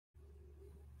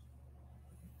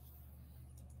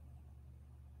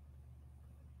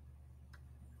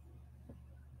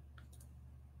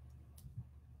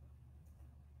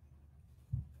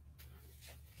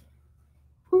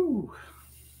Woo.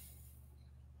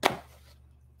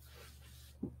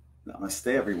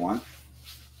 Namaste, everyone.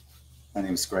 My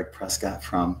name is Gregg Prescott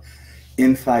from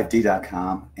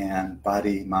In5D.com and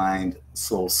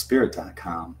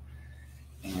BodyMindSoulSpirit.com.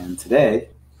 And today,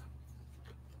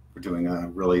 we're doing a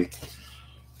really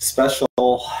special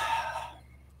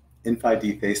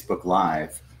In5D Facebook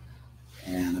Live.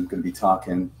 And I'm going to be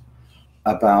talking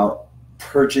about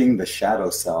purging the shadow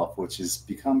self, which has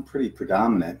become pretty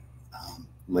predominant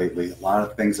lately. A lot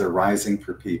of things are rising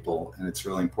for people, and it's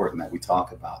really important that we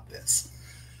talk about this.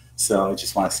 So I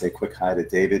just want to say a quick hi to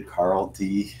David, Carl,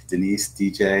 Dee, Denise,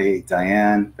 DJ,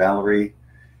 Diane, Valerie,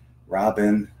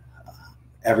 Robin,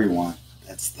 everyone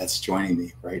that's joining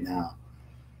me right now.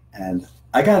 And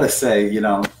I gotta say, you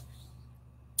know,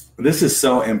 this is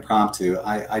so impromptu.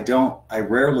 I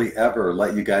rarely ever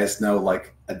let you guys know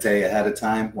like a day ahead of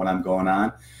time when I'm going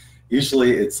on.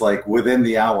 Usually it's like within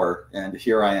the hour, and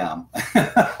here I am.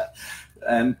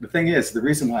 And the thing is, the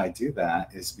reason why I do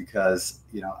that is because,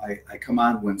 you know, I come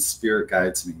on when spirit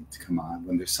guides me to come on,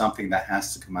 when there's something that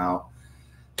has to come out.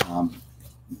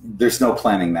 There's no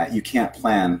planning that. You can't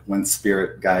plan when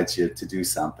spirit guides you to do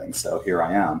something. So here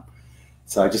I am.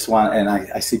 So I just want, and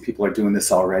I see people are doing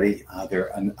this already.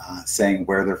 They're saying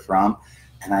where they're from.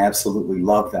 And I absolutely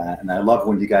love that. And I love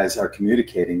when you guys are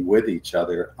communicating with each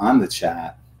other on the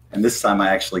chat. And this time I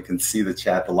actually can see the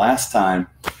chat. The last time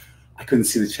I couldn't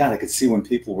see the chat. I could see when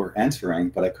people were entering,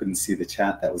 but I couldn't see the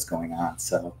chat that was going on.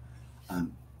 So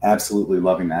I'm absolutely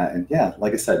loving that. And yeah,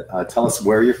 like I said, tell us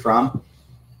where you're from.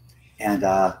 And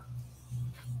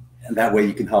that way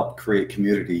you can help create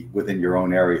community within your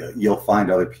own area. You'll find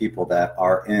other people that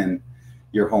are in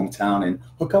your hometown and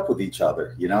hook up with each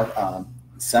other, you know,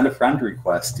 send a friend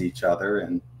request to each other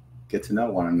and get to know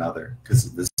one another,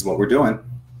 because this is what we're doing.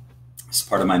 It's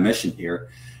part of my mission here,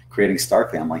 creating Star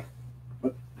Family,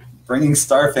 bringing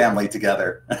Star Family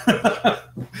together.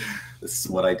 This is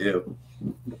what I do.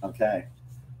 Okay.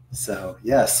 So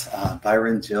yes,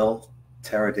 Byron, Jill,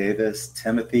 Tara Davis,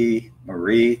 Timothy,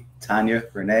 Marie, Tanya,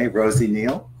 Renee, Rosie,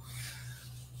 Neal.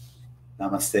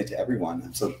 Namaste to everyone.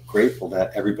 I'm so grateful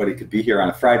that everybody could be here on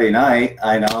a Friday night.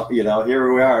 I know, you know,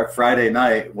 here we are, Friday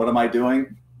night. What am I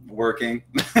doing? Working.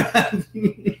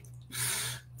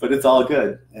 But it's all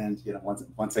good. And, you know,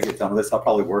 once I get done with this, I'll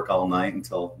probably work all night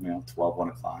until, you know, 12, 1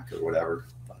 o'clock or whatever.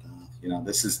 But, you know,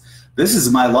 this is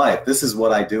my life. This is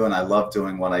what I do, and I love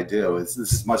doing what I do. This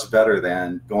is much better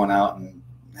than going out and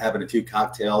having a few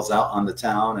cocktails out on the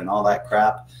town and all that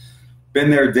crap.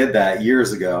 Been there, did that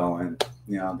years ago. And,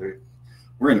 you know,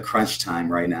 we're in crunch time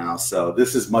right now. So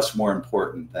this is much more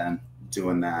important than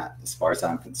doing that as far as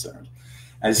I'm concerned.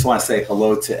 I just want to say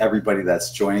hello to everybody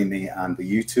that's joining me on the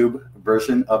YouTube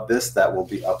version of this that will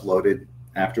be uploaded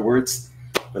afterwards.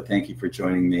 But thank you for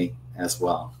joining me as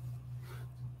well.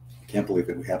 I can't believe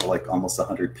it. We have like almost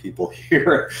 100 people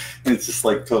here. And it's just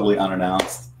like totally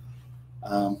unannounced.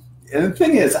 And the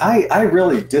thing is, I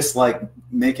really dislike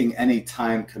making any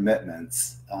time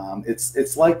commitments.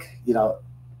 It's like, you know,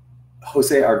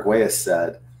 Jose Arguelles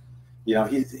said, you know,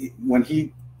 when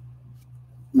he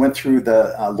went through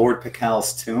the Lord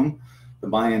Pical's tomb, the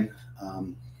Mayan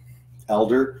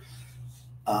elder,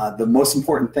 the most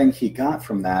important thing he got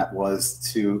from that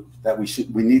was that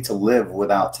we need to live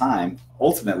without time.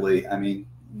 Ultimately, I mean,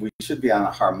 we should be on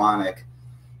a harmonic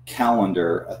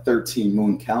calendar, a 13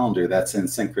 moon calendar that's in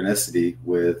synchronicity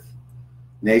with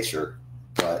nature.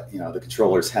 But, you know, the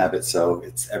controllers have it so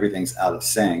everything's out of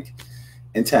sync,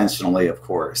 intentionally, of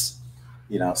course,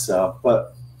 you know, so,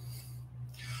 but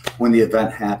when the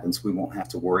event happens, we won't have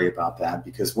to worry about that,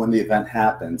 because when the event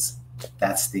happens,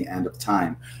 that's the end of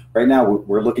time. Right now,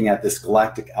 we're looking at this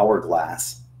galactic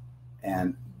hourglass,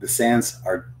 and the sands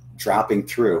are dropping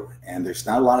through, and there's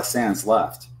not a lot of sands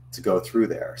left to go through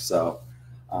there. So,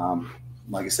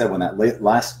 like I said, when that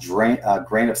last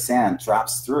grain of sand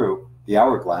drops through the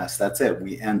hourglass, that's it.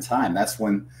 We end time. That's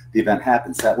when the event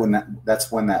happens.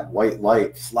 That's when that white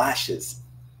light flashes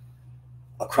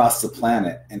across the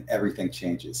planet and everything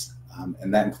changes.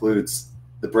 And that includes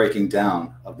the breaking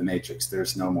down of the matrix.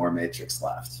 There's no more matrix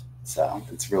left. So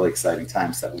it's really exciting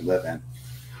times that we live in.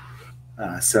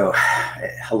 So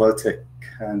hello to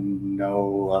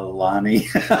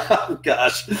Kanoalani,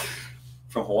 gosh,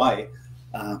 from Hawaii.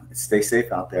 Stay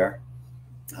safe out there.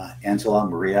 Angela,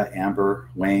 Maria, Amber,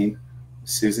 Wayne,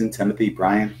 Susan, Timothy,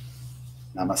 Brian,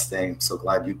 namaste. I'm so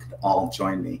glad you could all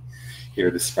join me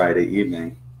here this Friday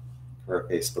evening for a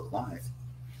Facebook Live.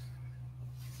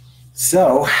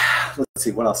 So let's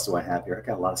see, what else do I have here? I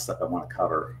got a lot of stuff I want to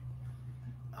cover.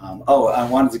 I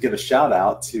wanted to give a shout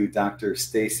out to Dr.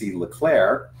 Stacy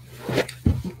LeClaire.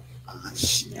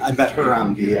 I met her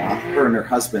on the, her and her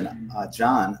husband,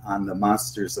 John, on the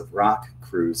Monsters of Rock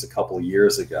cruise a couple of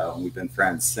years ago, and we've been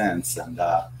friends since. And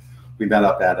we met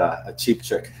up at a Cheap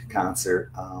Trick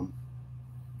concert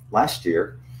last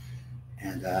year.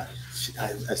 And a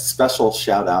special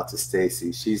shout out to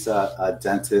Stacy. She's a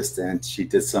dentist, and she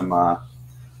did some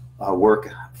work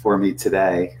for me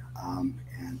today.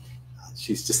 And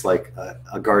she's just like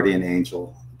a guardian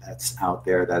angel that's out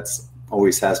there, that's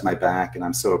always has my back, and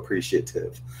I'm so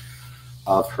appreciative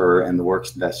of her and the work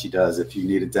that she does. If you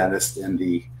need a dentist in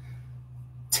the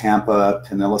Tampa,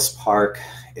 Pinellas Park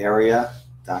area,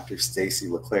 Dr. Stacy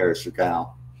LeClaire is your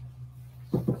gal.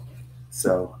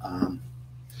 So,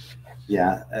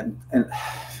 yeah, and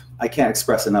I can't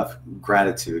express enough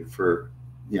gratitude for,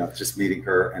 you know, just meeting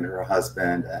her and her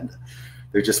husband, and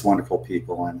they're just wonderful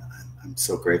people, and I'm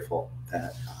so grateful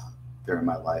that they're in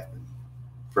my life and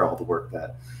for all the work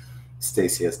that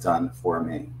Stacy has done for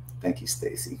me. Thank you,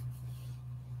 Stacy.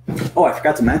 Oh, I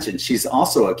forgot to mention, she's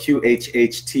also a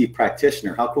QHHT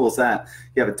practitioner. How cool is that?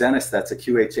 You have a dentist that's a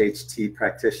QHHT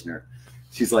practitioner.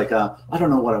 She's like, I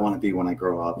don't know what I want to be when I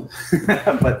grow up,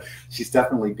 but she's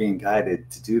definitely being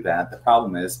guided to do that. The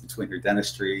problem is, between her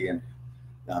dentistry and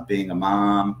being a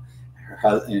mom,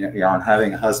 and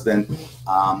having a husband,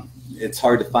 it's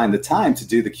hard to find the time to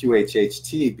do the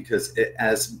QHHT, because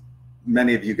as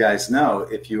many of you guys know,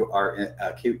 if you are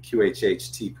a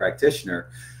QHHT practitioner,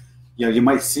 you know, you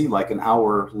might see like an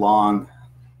hour-long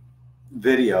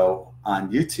video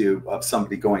on YouTube of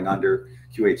somebody going under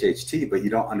QHHT, but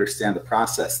you don't understand the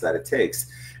process that it takes.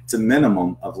 It's a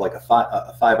minimum of like a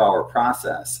 5-hour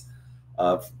process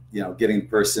of, you know, getting the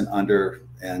person under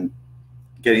and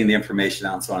getting the information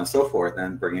out and so on and so forth,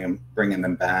 and bringing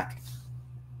them back.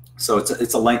 So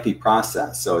it's a lengthy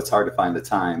process. So it's hard to find the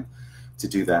time to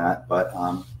do that. But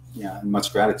yeah, and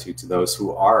much gratitude to those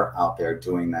who are out there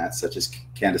doing that, such as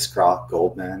Candace Croft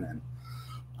Goldman and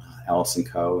Allison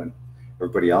Coe and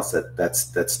everybody else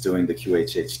that's doing the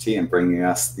QHHT and bringing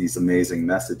us these amazing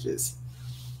messages.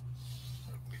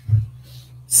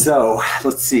 So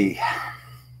let's see.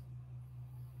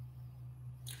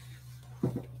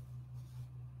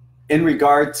 In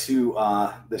regard to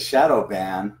the shadow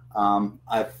ban,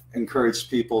 I've encouraged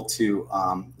people to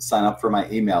sign up for my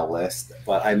email list,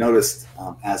 but I noticed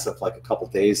as of like a couple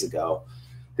days ago,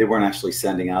 they weren't actually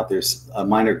sending out. There's a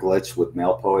minor glitch with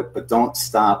MailPoet, but don't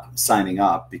stop signing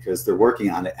up, because they're working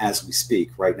on it as we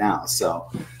speak right now. So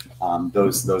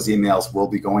those emails will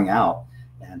be going out,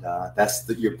 and that's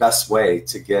your best way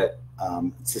to get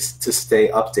to stay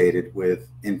updated with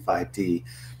In5D,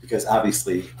 because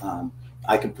obviously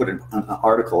I can put an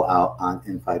article out on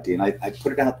In5D, and I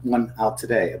put one out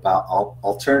today about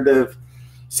alternative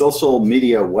social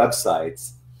media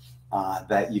websites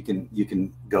that you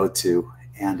can go to.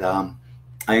 And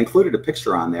I included a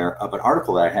picture on there of an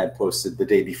article that I had posted the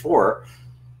day before.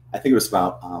 I think it was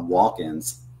about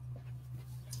walk-ins.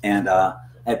 And I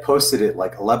had posted it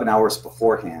like 11 hours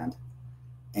beforehand.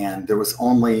 And there was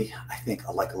only, I think,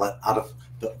 like out of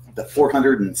the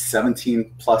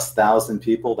 417 plus thousand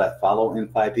people that follow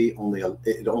In5D,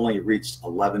 it only reached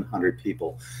 1,100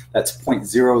 people. That's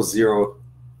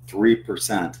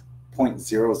 0.003%.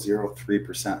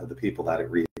 0.003% of the people that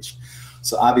it reached.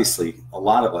 So obviously, a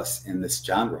lot of us in this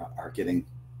genre are getting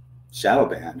shadow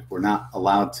banned. We're not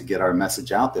allowed to get our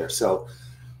message out there. So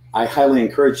I highly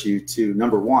encourage you to,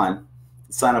 number one,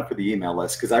 sign up for the email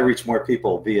list, because I reach more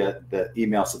people via the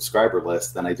email subscriber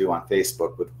list than I do on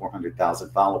Facebook with 400,000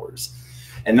 followers.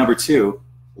 And number two,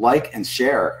 like and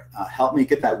share. Help me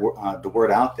get that the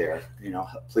word out there. You know,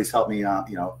 please help me. You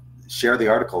know, share the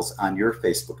articles on your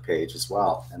Facebook page as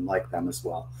well, and like them as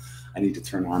well. I need to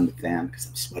turn on the fan because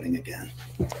I'm sweating again.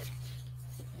 I'm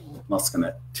also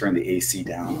going to turn the AC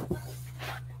down.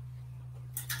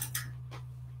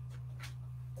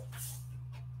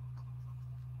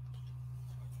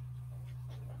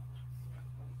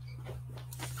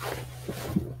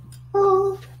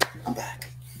 Oh, I'm back.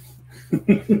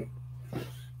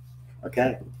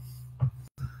 Okay.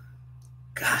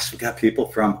 Gosh, we got people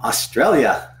from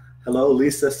Australia. Hello,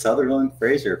 Lisa Sutherland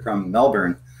Fraser from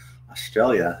Melbourne,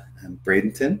 Australia, and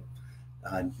Bradenton.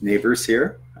 Neighbors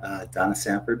here. Donna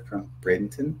Sanford from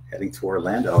Bradenton, heading to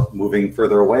Orlando, moving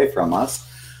further away from us.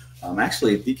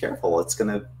 Actually, be careful. It's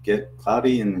going to get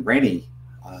cloudy and rainy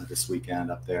this weekend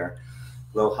up there.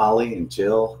 Hello, Holly and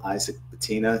Jill, Isaac,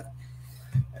 Bettina,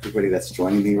 everybody that's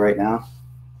joining me right now.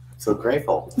 So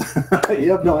grateful. You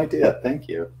have no idea. Thank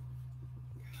you.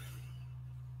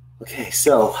 Okay,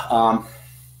 so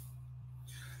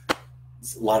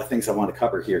there's a lot of things I want to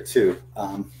cover here too.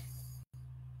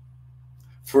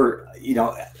 for,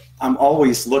 I'm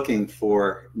always looking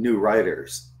for new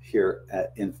writers here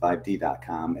at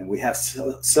In5D.com, and we have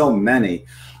so many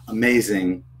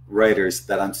amazing writers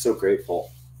that I'm so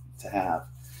grateful to have.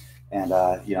 And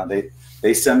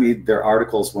they send me their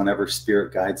articles whenever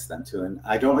Spirit guides them to, and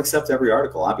I don't accept every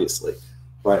article, obviously,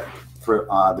 but for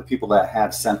the people that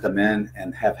have sent them in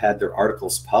and have had their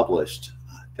articles published,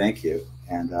 thank you.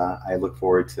 And I look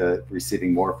forward to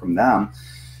receiving more from them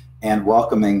and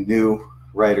welcoming new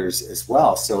writers as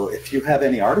well. So if you have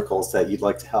any articles that you'd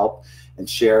like to help and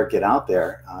share, get out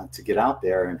there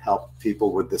and help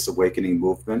people with this awakening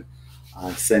movement,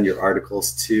 send your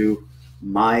articles to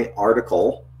my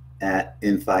article at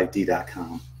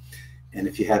In5D.com. And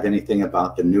if you have anything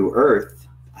about the New Earth,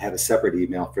 I have a separate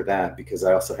email for that, because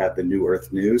I also have the New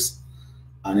Earth News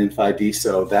on In5D.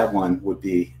 So that one would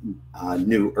be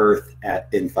New Earth at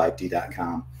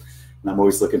In5D.com. And I'm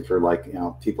always looking for,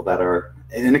 people that are,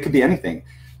 and it could be anything.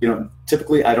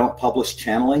 Typically I don't publish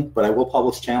channeling, but I will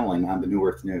publish channeling on the New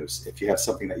Earth News. If you have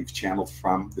something that you've channeled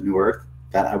from the New Earth,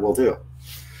 that I will do.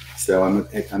 So I'm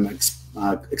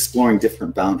exploring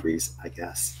different boundaries, I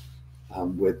guess,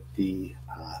 with New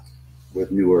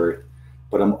Earth.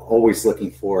 But I'm always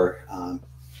looking for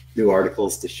new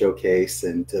articles to showcase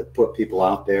and to put people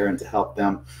out there and to help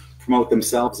them promote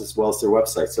themselves as well as their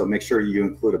website. So make sure you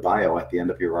include a bio at the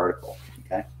end of your article,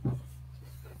 okay?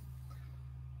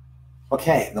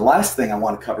 Okay, the last thing I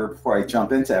want to cover before I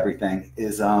jump into everything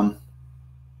is I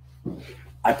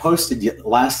posted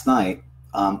last night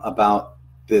about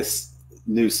this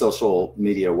new social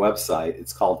media website.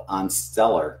 It's called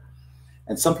OnStellar.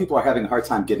 And some people are having a hard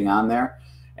time getting on there,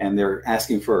 and they're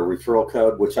asking for a referral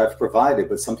code, which I've provided,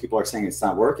 but some people are saying it's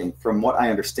not working. From what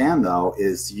I understand, though,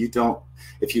 is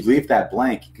if you leave that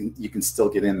blank, you can still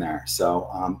get in there.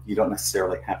 So you don't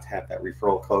necessarily have to have that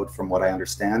referral code, from what I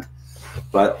understand.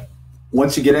 But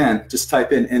once you get in, just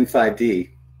type in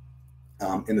In5D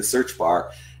in the search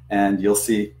bar, and you'll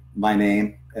see my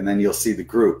name, and then you'll see the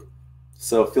group.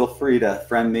 So feel free to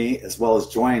friend me as well as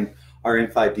join our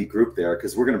In5D group there,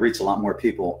 because we're going to reach a lot more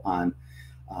people on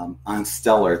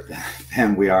Stellar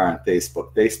than we are on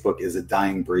Facebook. Facebook is a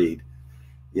dying breed.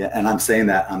 Yeah, and I'm saying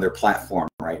that on their platform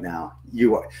right now.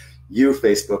 You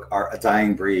Facebook are a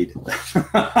dying breed.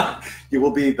 You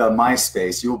will be the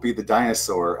MySpace. You will be the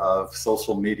dinosaur of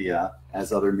social media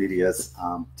as other medias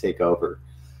take over.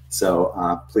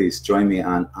 So please join me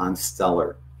on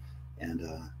Stellar, and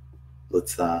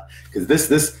let's because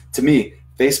this to me,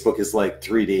 Facebook is like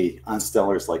 3D.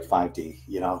 OnStellar is like 5D.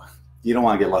 You don't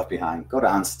want to get left behind. Go to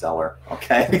OnStellar,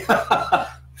 okay?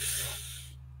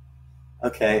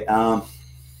 Okay.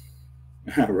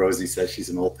 Rosie says she's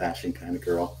an old-fashioned kind of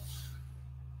girl.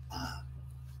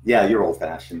 Yeah, you're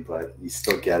old-fashioned, but you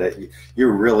still get it.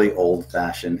 You're really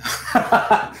old-fashioned.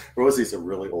 Rosie's a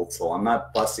really old soul. I'm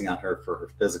not busting on her for her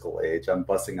physical age. I'm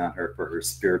busting on her for her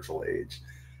spiritual age.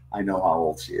 I know how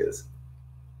old she is.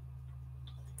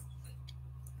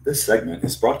 This segment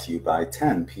is brought to you by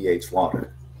 10 pH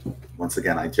Water. Once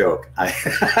again, I joke.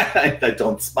 I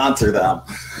don't sponsor them,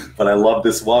 but I love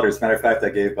this water. As a matter of fact, I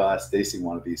gave Stacy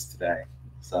one of these today,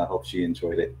 so I hope she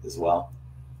enjoyed it as well.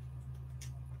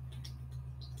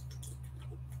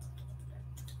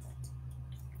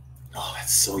 Oh,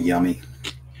 it's so yummy.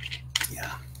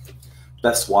 Yeah,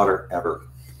 best water ever.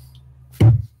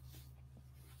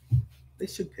 They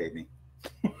should pay me.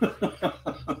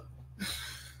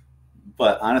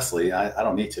 But honestly, I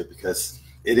don't need to, because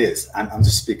it is. I'm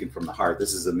just speaking from the heart.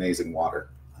 This is amazing water.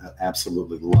 I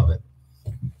absolutely love it.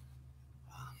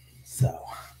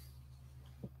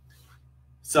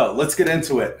 So let's get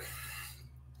into it.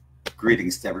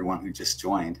 Greetings to everyone who just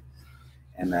joined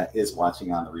and that is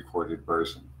watching on the recorded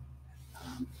version.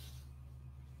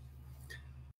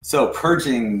 So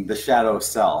purging the shadow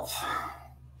self.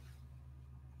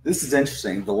 This is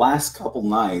interesting. The last couple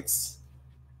nights,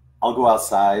 I'll go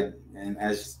outside, and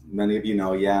as many of you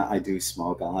know, yeah, I do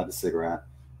smoke. I'll have a cigarette.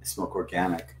 I smoke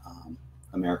organic,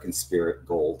 American Spirit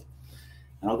Gold.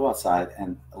 And I'll go outside,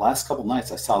 and the last couple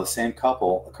nights I saw the same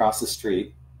couple across the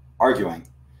street arguing.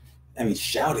 I mean,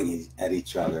 shouting at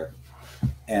each other.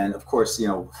 And of course, you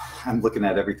know, I'm looking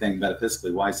at everything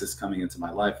metaphysically. Why is this coming into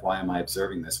my life? Why am I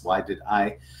observing this? Why did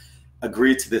I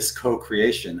agree to this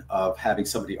co-creation of having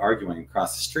somebody arguing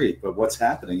across the street? But what's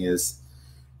happening is,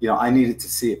 you know, I needed to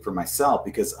see it for myself,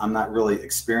 because I'm not really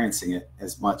experiencing it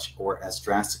as much or as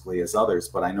drastically as others,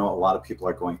 but I know a lot of people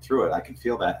are going through it. I can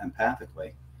feel that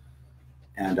empathically.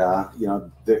 And, you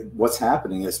know, what's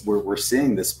happening is we're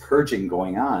seeing this purging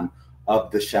going on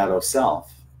of the shadow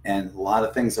self. And a lot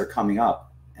of things are coming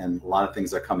up and a lot of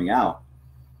things are coming out.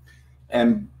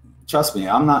 And trust me,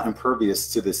 I'm not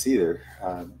impervious to this either.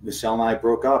 Michelle and I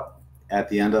broke up at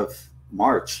the end of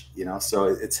March, you know, so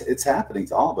it's happening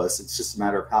to all of us. It's just a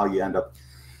matter of how you end up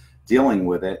dealing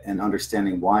with it and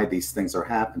understanding why these things are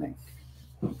happening.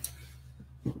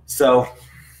 So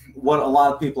what a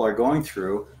lot of people are going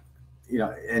through, you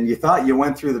know, and you thought you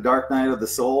went through the dark night of the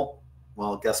soul.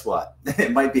 Well, guess what?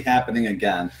 It might be happening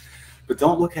again, but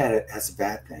don't look at it as a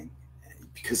bad thing,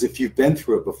 because if you've been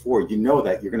through it before, you know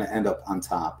that you're going to end up on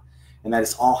top, and that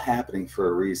it's all happening for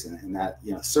a reason, and that,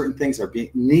 you know, certain things are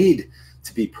need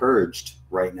to be purged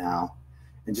right now,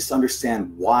 and just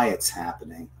understand why it's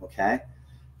happening. Okay.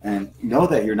 And know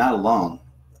that you're not alone.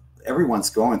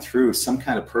 Everyone's going through some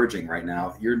kind of purging right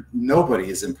now. Nobody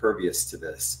is impervious to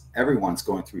this. Everyone's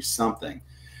going through something.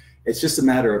 It's just a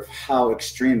matter of how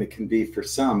extreme it can be for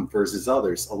some versus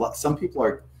others. Some people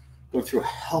are going through a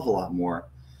hell of a lot more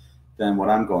than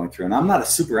what I'm going through. And I'm not a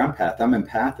super empath. I'm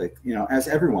empathic, you know, as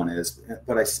everyone is.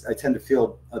 But I tend to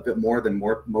feel a bit more than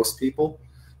most people.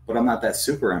 But I'm not that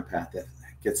super empath that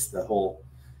gets the whole,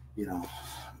 you know,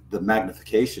 the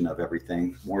magnification of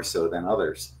everything more so than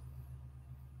others.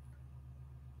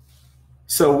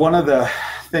 So one of the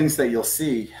things that you'll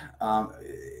see,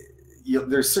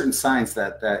 there's certain signs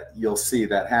that you'll see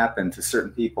that happen to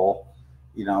certain people,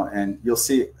 you know, and you'll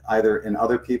see either in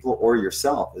other people or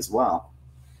yourself as well.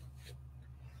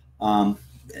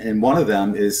 And one of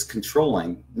them is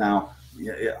controlling. Now,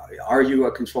 are you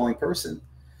a controlling person?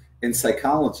 In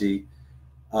psychology,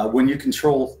 when you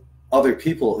control other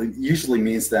people, it usually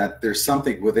means that there's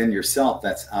something within yourself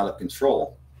that's out of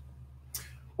control,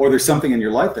 or there's something in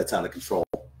your life that's out of control.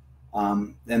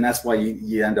 And that's why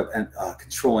you end up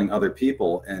controlling other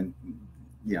people, and,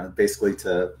 you know, basically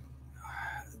to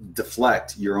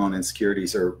deflect your own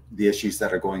insecurities or the issues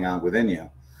that are going on within you.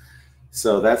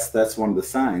 So that's one of the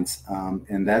signs,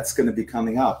 and that's going to be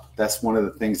coming up. That's one of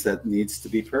the things that needs to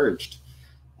be purged.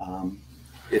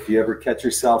 If you ever catch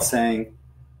yourself saying,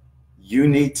 you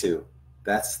need to,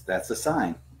 that's a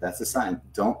sign. That's a sign.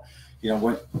 Don't, you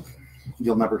know,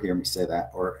 you'll never hear me say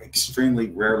that, or extremely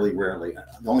rarely.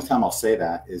 The only time I'll say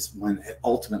that is when it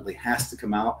ultimately has to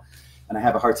come out, and I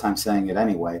have a hard time saying it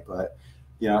anyway. But,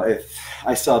 you know, if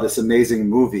I saw this amazing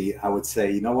movie, I would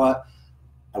say, you know what?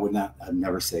 I'd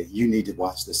never say, you need to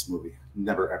watch this movie.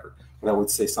 Never, ever. But I would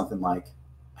say something like,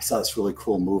 I saw this really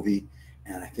cool movie,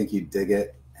 and I think you'd dig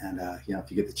it. And, you know,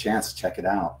 if you get the chance, check it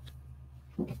out.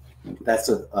 That's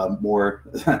a more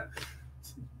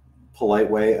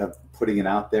polite way of putting it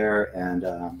out there, and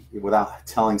without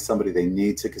telling somebody they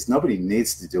need to, because nobody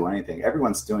needs to do anything.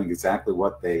 Everyone's doing exactly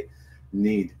what they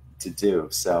need to do.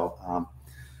 So,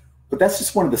 but that's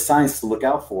just one of the signs to look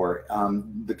out for,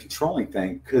 the controlling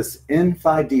thing, because in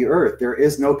 5D Earth, there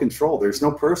is no control. There's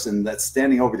no person that's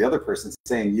standing over the other person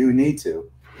saying, you need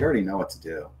to. You already know what to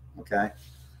do, okay?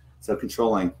 So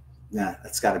controlling, yeah,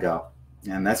 that's got to go.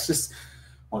 And that's just,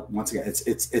 once again,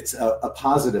 it's a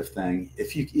positive thing.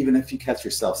 Even if you catch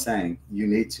yourself saying you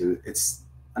need to, it's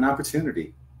an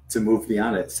opportunity to move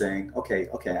beyond it, saying, okay,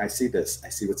 I see this. I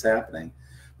see what's happening.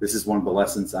 This is one of the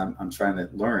lessons I'm trying to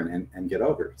learn and get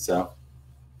over. So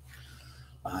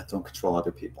don't control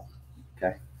other people,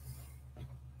 okay?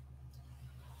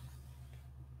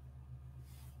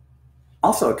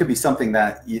 Also, it could be something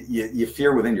that you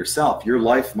fear within yourself. Your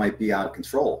life might be out of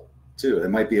control too. It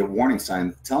might be a warning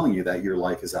sign telling you that your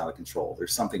life is out of control.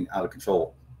 There's something out of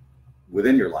control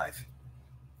within your life.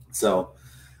 So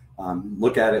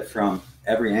look at it from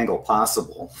every angle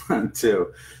possible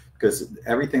too, because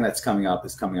everything that's coming up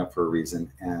is coming up for a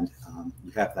reason, and you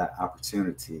have that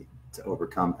opportunity to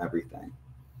overcome everything.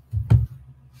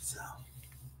 So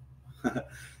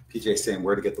PJ saying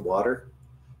where to get the water.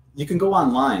 You can go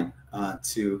online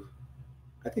to,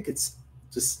 I think it's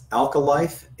just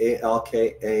Alkalife,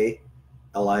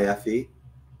 ALKALIFE,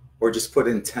 or just put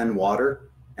in 10 water,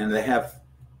 and they have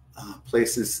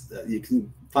places that you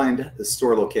can find the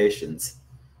store locations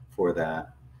for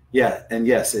that. Yeah, and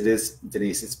yes, it is,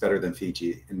 Denise, it's better than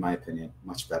Fiji, in my opinion,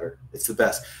 much better. It's the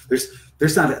best.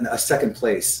 There's not a second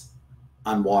place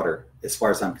on water as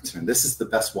far as I'm concerned. This is the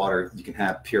best water you can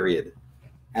have, period.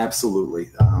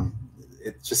 Absolutely.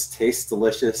 It just tastes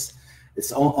delicious.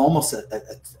 It's almost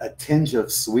a tinge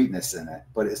of sweetness in it,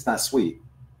 but it's not sweet.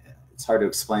 It's hard to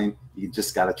explain. You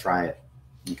just got to try it,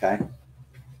 okay?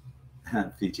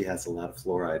 Fiji has a lot of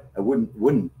fluoride. It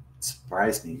wouldn't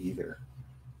surprise me either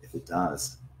if it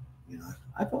does. You know,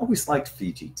 I've always liked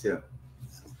Fiji too.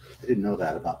 I didn't know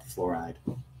that about the fluoride.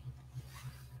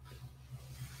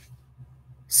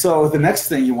 So the next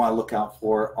thing you want to look out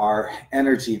for are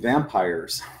energy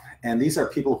vampires. And these are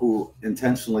people who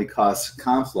intentionally cause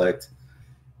conflict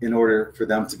in order for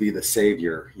them to be the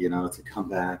savior, you know, to come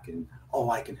back and, oh,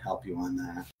 I can help you on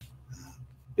that.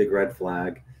 Big red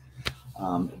flag.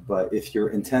 But if you're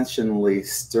intentionally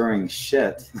stirring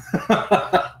shit,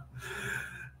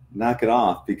 knock it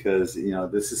off, because, you know,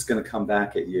 this is going to come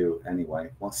back at you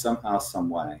anyway. Well, somehow, some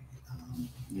way.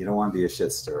 You don't want to be a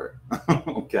shit stirrer.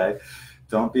 Okay?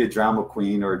 Don't be a drama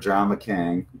queen or a drama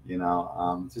king, you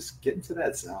know. Just get into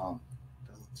that zone.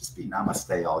 Just be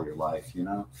namaste all your life, you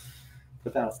know.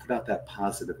 Put out that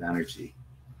positive energy.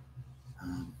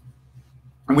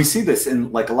 And we see this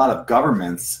in like a lot of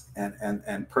governments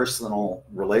and personal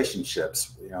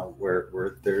relationships, you know, where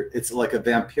it's like a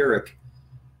vampiric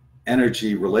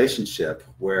energy relationship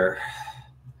where,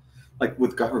 like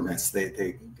with governments,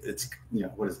 it's, you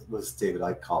know, what does David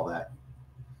Icke call that?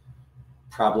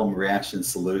 Problem, reaction,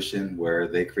 solution, where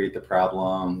they create the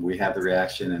problem, we have the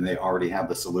reaction, and they already have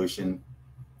the solution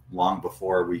long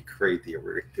before we create the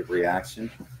reaction.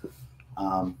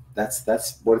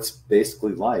 That's what it's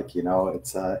basically like, you know.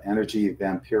 It's an energy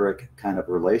vampiric kind of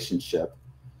relationship.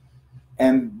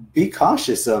 And be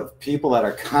cautious of people that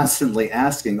are constantly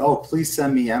asking, oh, please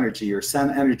send me energy, or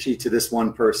send energy to this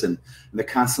one person. And they're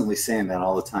constantly saying that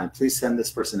all the time. Please send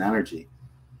this person energy.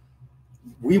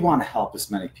 We want to help as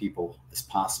many people as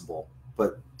possible,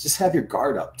 but just have your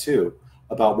guard up too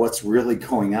about what's really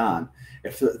going on.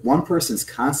 If one person's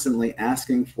constantly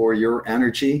asking for your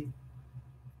energy,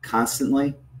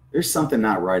 constantly, there's something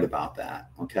not right about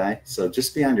that, okay? So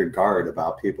just be on your guard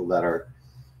about people that are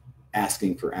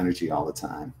asking for energy all the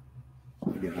time.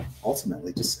 You know,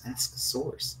 ultimately, just ask the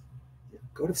source.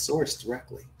 Go to source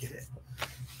directly, get it.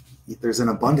 There's an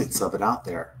abundance of it out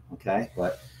there, okay?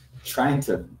 But trying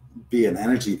to be an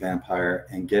energy vampire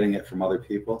and getting it from other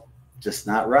people, just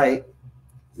not right.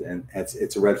 And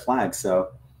it's a red flag,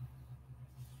 so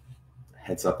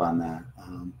heads up on that.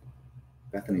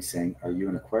 Bethany's saying, are you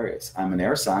an Aquarius? I'm an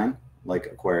air sign, like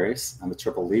Aquarius. I'm a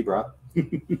triple Libra.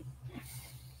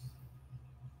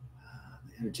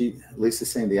 Energy, Lisa's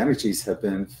saying the energies have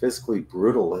been physically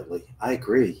brutal lately. I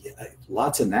agree.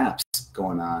 Lots of naps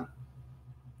going on.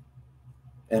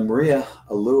 And Maria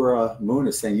Allura Moon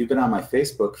is saying, you've been on my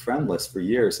Facebook friend list for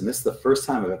years, and this is the first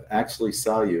time I've actually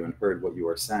saw you and heard what you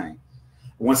are saying.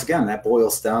 And once again, that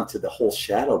boils down to the whole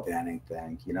shadow banning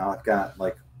thing. You know, I've got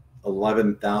like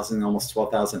 11,000, almost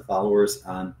 12,000 followers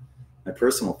on my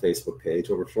personal Facebook page,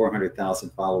 over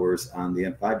 400,000 followers on the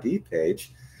In5D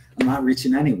page. I'm not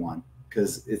reaching anyone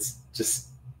because it's just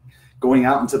going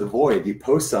out into the void. You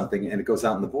post something and it goes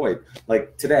out in the void.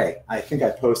 Like today, I think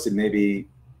I posted maybe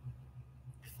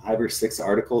 5 or 6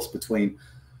 articles between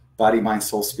Body, Mind,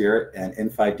 Soul, Spirit and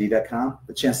In5D.com.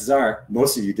 But chances are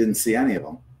most of you didn't see any of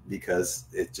them because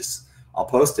I'll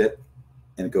post it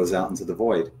and it goes out into the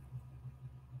void.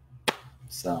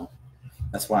 So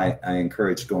that's why I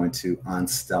encourage going to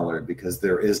Unstellar, because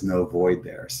there is no void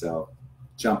there. So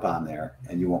jump on there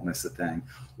and you won't miss a thing.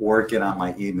 Or get on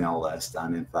my email list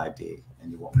on In5D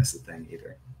and you won't miss a thing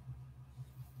either.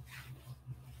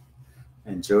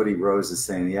 And Jody Rose is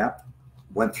saying, yep,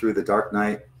 went through the dark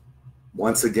night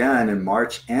once again in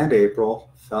March and April.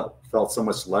 Felt so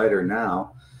much lighter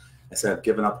now. I said, I've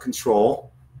given up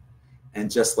control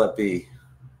and just let be.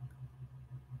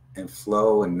 And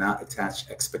flow and not attach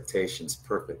expectations.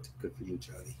 Perfect. Good for you,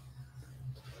 Jody.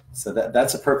 So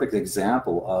that's a perfect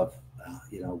example of,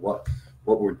 you know, what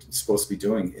we're supposed to be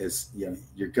doing is, you know,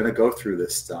 you're going to go through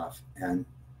this stuff and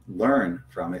learn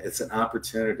from it. It's an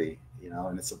opportunity, you know,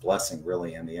 and it's a blessing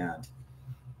really in the end.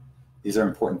 These are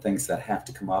important things that have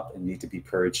to come up and need to be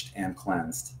purged and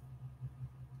cleansed.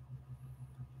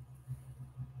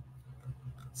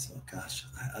 So, gosh,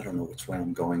 I don't know which way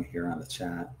I'm going here on the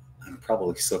chat. I'm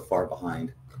probably so far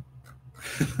behind.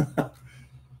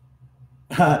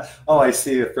 Oh, I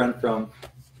see a friend from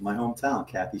my hometown,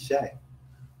 Kathy Shea.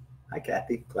 Hi,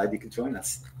 Kathy. Glad you could join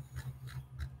us.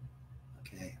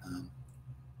 Okay.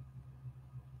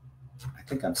 I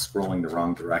think I'm scrolling the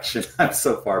wrong direction. I'm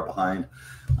so far behind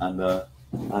on the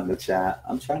chat.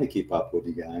 I'm trying to keep up with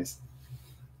you guys.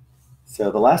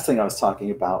 So the last thing I was talking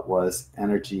about was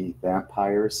energy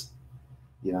vampires,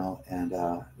 you know, and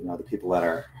you know, the people that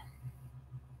are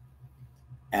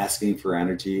asking for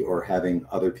energy or having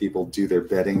other people do their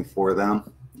bidding for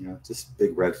them, you know, just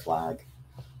big red flag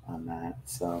on that.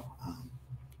 So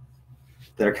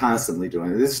they're constantly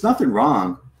doing it. There's nothing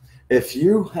wrong if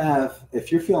you're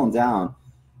feeling down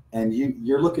and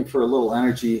you're looking for a little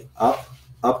energy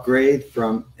upgrade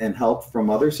from and help from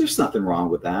others. There's nothing wrong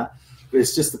with that, but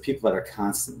it's just the people that are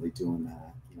constantly doing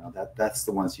that. You know, that's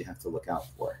the ones you have to look out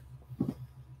for.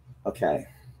 Okay.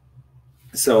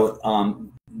 So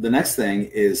the next thing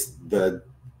is the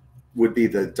would be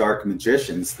the dark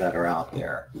magicians that are out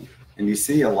there. And you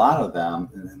see a lot of them,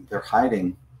 and they're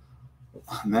hiding,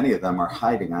 many of them are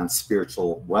hiding on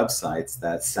spiritual websites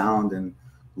that sound and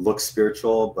look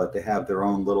spiritual, but they have their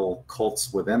own little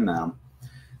cults within them.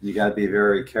 You got to be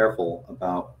very careful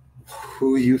about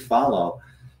who you follow.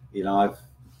 You know, I've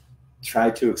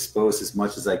tried to expose as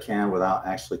much as I can without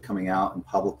actually coming out and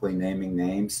publicly naming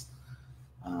names,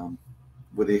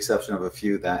 with the exception of a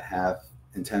few that have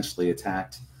intentionally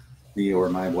attacked me or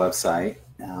my website.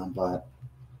 But,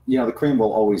 you know, the cream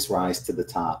will always rise to the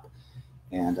top.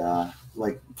 And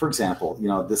like, for example, you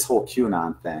know, this whole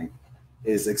QAnon thing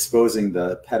is exposing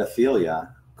the pedophilia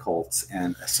cults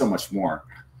and so much more.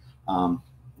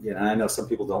 You know, I know some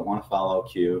people don't want to follow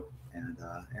Q,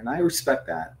 and I respect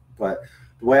that. But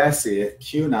the way I see it,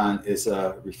 QAnon is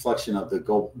a reflection of the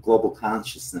global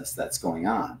consciousness that's going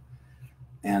on.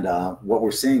 And what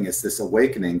we're seeing is this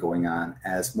awakening going on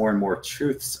as more and more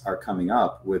truths are coming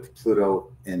up with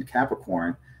Pluto in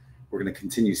Capricorn. We're going to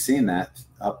continue seeing that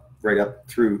right up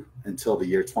through until the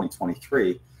year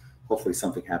 2023. Hopefully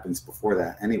something happens before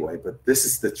that anyway. But this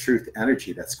is the truth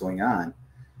energy that's going on.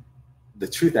 The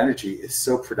truth energy is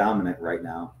so predominant right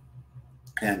now.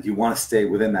 And you want to stay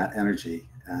within that energy,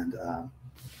 and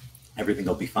everything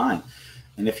will be fine.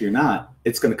 And if you're not,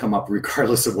 it's going to come up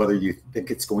regardless of whether you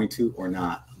think it's going to or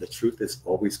not. The truth is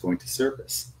always going to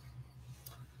surface.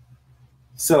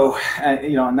 So,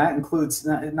 you know, and that includes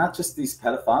not just these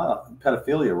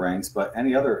pedophilia rings, but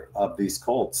any other of these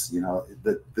cults. You know,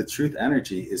 the truth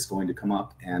energy is going to come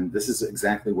up, and this is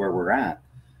exactly where we're at.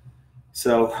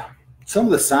 So some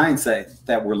of the signs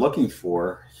that we're looking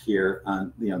for here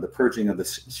on, you know, the purging of the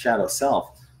shadow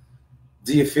self.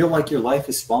 Do you feel like your life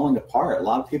is falling apart? A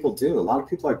lot of people do. A lot of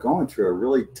people are going through a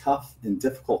really tough and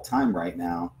difficult time right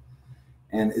now,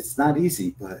 and it's not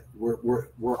easy. But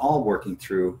we're all working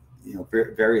through, you know,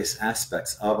 various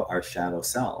aspects of our shadow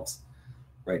selves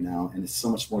right now, and it's so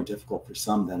much more difficult for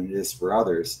some than it is for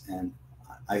others. And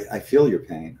I feel your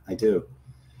pain. I do.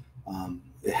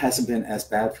 It hasn't been as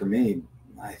bad for me.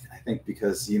 I think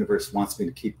because the universe wants me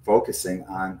to keep focusing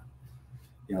on,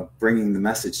 you know, bringing the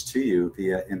message to you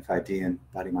via In5D and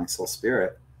Body, Mind, Soul,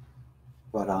 Spirit.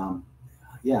 But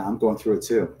yeah, I'm going through it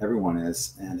too. Everyone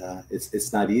is, and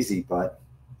it's not easy, but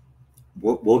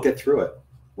we'll get through it.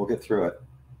 We'll get through it.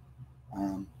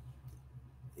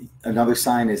 Another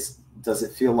sign is, does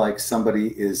it feel like somebody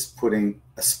is putting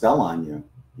a spell on you?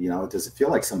 You know, does it feel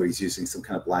like somebody's using some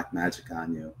kind of black magic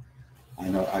on you? I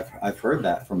know I've heard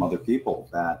that from other people,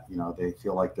 that, you know, they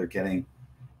feel like they're getting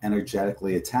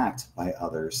energetically attacked by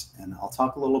others. And I'll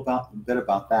talk a bit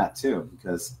about that too,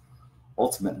 because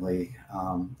ultimately,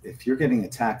 if you're getting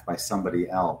attacked by somebody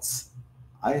else,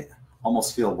 I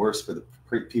almost feel worse for the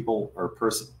people or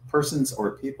persons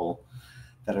or people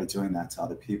that are doing that to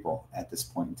other people at this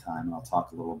point in time. And I'll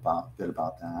talk a bit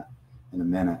about that in a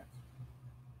minute.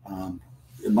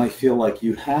 It might feel like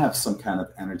you have some kind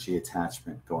of energy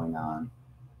attachment going on.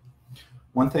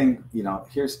 One thing, you know,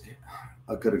 here's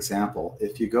a good example.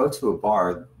 If you go to a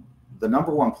bar, the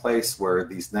number one place where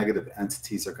these negative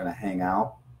entities are going to hang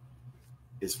out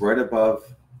is right above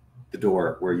the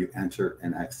door where you enter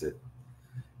and exit.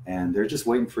 And they're just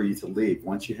waiting for you to leave.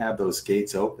 Once you have those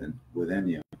gates open within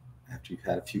you, after you've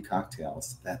had a few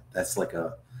cocktails, that's like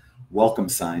a welcome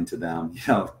sign to them. You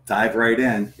know, dive right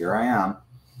in. Here I am.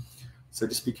 So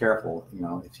just be careful. You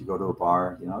know, if you go to a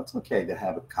bar, you know, it's okay to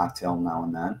have a cocktail now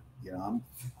and then. You know,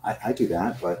 I do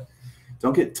that, but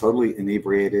don't get totally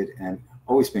inebriated, and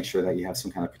always make sure that you have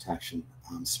some kind of protection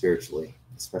spiritually,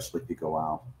 especially if you go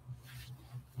out.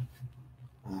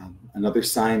 Another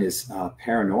sign is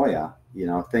paranoia, you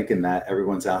know, thinking that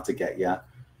everyone's out to get you,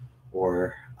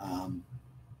 or,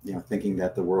 you know, thinking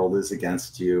that the world is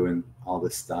against you and all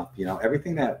this stuff. You know,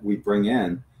 everything that we bring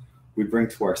in, we bring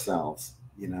to ourselves,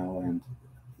 you know, and,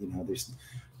 you know, there's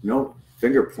no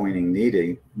finger pointing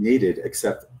needed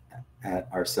except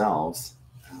at ourselves,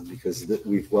 because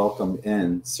we've welcomed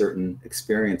in certain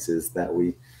experiences that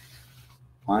we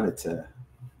wanted to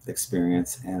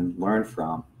experience and learn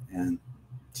from, and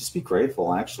just be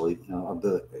grateful, actually, you know, of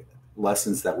the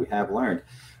lessons that we have learned.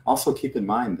 Also keep in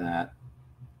mind that,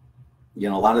 you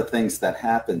know, a lot of things that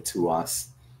happen to us,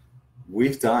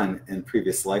 we've done in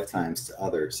previous lifetimes to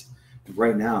others. And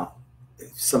right now,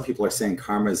 some people are saying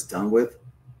karma is done with.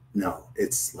 No,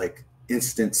 it's like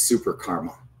instant super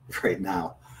karma right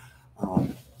now.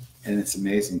 And it's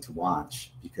amazing to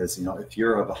watch, because, you know, if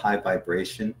you're of a high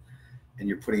vibration and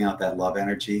you're putting out that love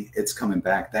energy, it's coming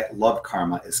back. That love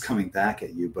karma is coming back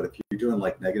at you. But if you're doing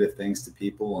like negative things to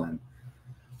people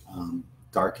and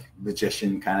dark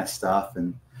magician kind of stuff,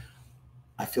 and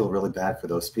I feel really bad for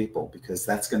those people, because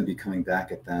that's going to be coming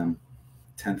back at them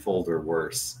tenfold or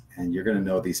worse. And you're going to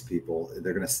know these people.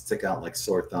 They're going to stick out like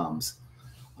sore thumbs.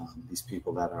 These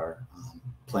people that are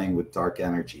playing with dark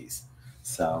energies.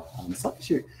 So as long as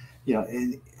you're,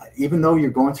 and even though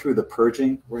you're going through the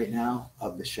purging right now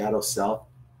of the shadow self,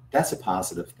 that's a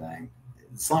positive thing.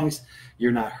 As long as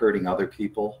you're not hurting other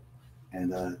people,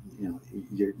 and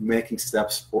you're making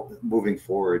steps moving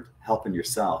forward, helping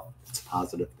yourself, it's a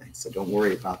positive thing. So don't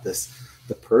worry about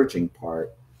the purging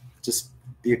part. Just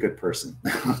be a good person.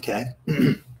 Okay.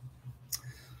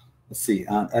 Let's see.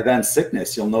 And then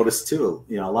sickness, you'll notice too,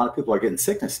 a lot of people are getting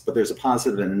sickness, but there's a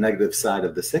positive and a negative side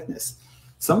of the sickness.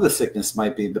 Some of the sickness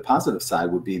might be, the positive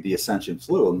side would be the ascension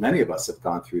flu. And many of us have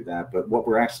gone through that, but what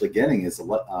we're actually getting is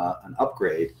an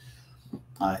upgrade.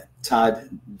 Todd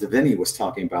Davini was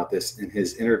talking about this in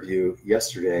his interview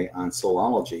yesterday on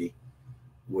Soulology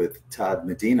with Todd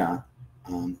Medina,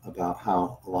 about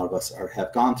how a lot of us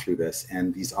have gone through this,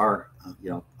 and these are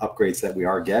upgrades that we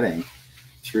are getting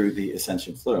through the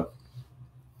ascension flu.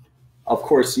 Of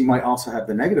course, you might also have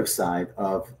the negative side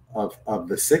of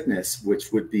the sickness,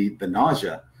 which would be the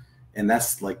nausea, and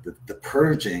that's like the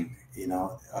purging.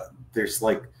 There's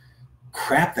like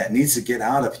crap that needs to get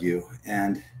out of you,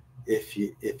 and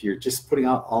if you're just putting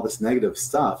out all this negative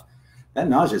stuff, that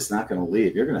nausea is not going to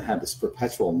leave. You're going to have this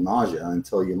perpetual nausea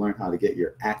until you learn how to get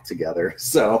your act together.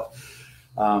 So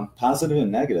positive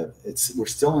and negative, we're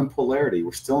still in polarity,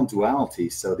 we're still in duality.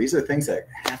 So these are things that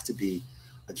have to be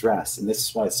addressed, and this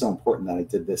is why it's so important that I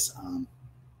did this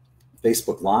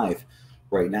Facebook Live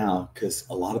right now, because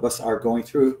a lot of us are going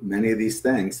through many of these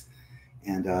things,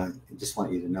 and I just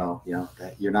want you to know,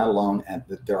 that you're not alone, and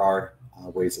that there are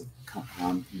ways of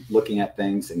looking at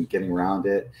things and getting around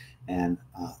it and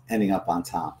ending up on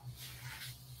top.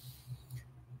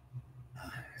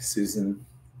 Susan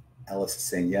Ellis is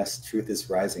saying, yes, truth is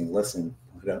rising. Listen,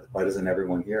 why doesn't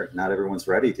everyone hear? Not everyone's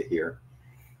ready to hear.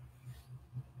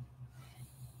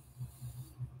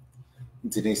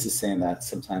 Denise is saying that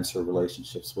sometimes her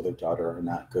relationships with her daughter are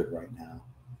not good right now.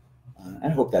 I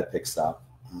hope that picks up.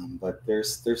 But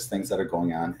there's things that are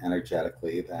going on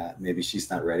energetically that maybe she's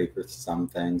not ready for some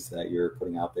things that you're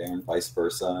putting out there, and vice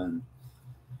versa. And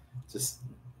just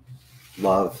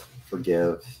love,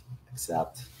 forgive,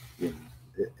 accept.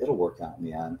 It'll work out in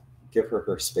the end. Give her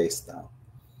her space, though.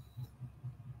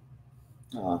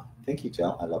 Thank you,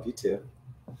 Jill. I love you too.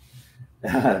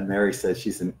 Mary says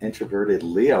she's an introverted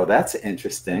Leo. That's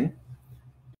interesting.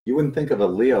 You wouldn't think of a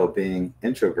Leo being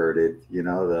introverted.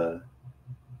 The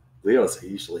Leos are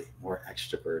usually more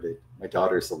extroverted. My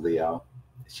daughter's a Leo.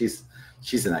 She's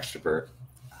an extrovert.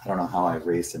 I don't know how I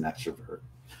raised an extrovert.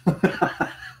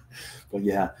 But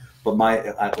yeah, but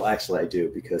actually I do,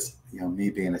 because me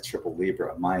being a triple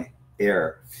Libra, my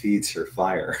air feeds her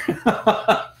fire.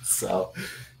 So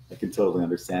I can totally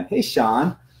understand. Hey,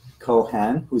 Sean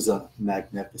Cohen, who's a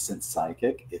magnificent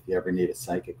psychic. If you ever need a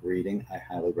psychic reading, I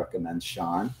highly recommend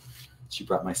Sean. She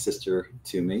brought my sister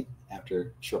to me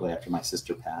shortly after my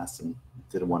sister passed, and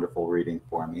did a wonderful reading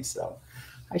for me. So,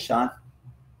 hi, Sean.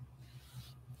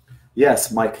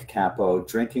 Yes, Mike Capo,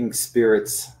 drinking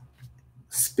spirits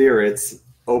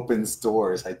opens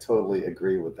doors. I totally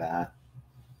agree with that.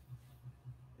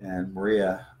 And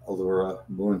Maria Allura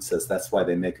Moon says that's why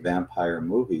they make vampire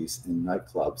movies in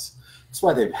nightclubs. That's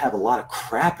why they have a lot of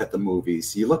crap at the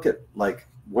movies. You look at like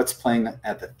what's playing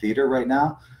at the theater right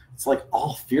now. It's like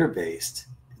all fear-based,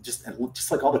 just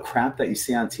like all the crap that you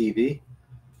see on TV.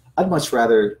 I'd much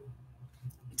rather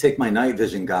take my night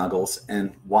vision goggles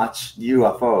and watch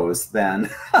UFOs than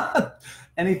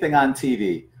anything on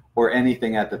TV or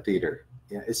anything at the theater.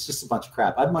 Yeah, it's just a bunch of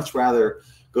crap. I'd much rather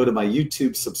go to my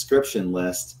YouTube subscription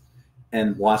list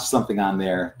and watch something on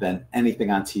there than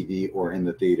anything on TV or in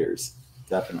the theaters.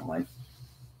 Definitely.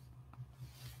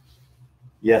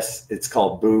 Yes, it's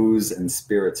called booze and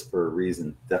spirits for a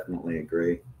reason. Definitely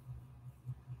agree.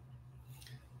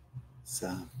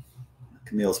 So,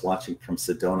 Camille's watching from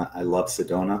Sedona. I love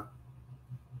Sedona.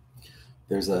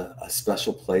 There's a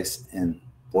special place in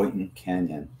Boynton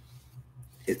Canyon.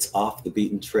 It's off the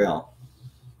beaten trail,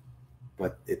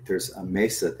 but there's a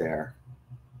mesa there.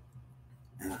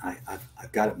 And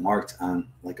I've got it marked on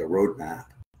like a road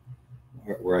map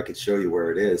where I could show you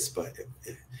where it is. But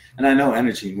and I know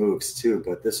energy moves too,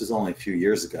 but this was only a few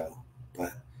years ago.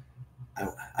 But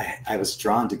I was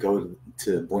drawn to go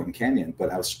to Boynton Canyon,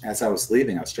 but as I was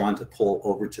leaving, I was drawn to pull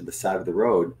over to the side of the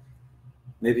road,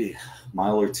 maybe a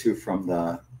mile or two from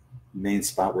the main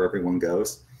spot where everyone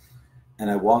goes. And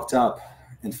I walked up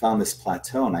and found this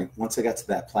plateau. And once I got to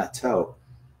that plateau,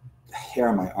 the hair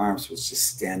on my arms was just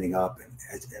standing up,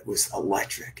 and it was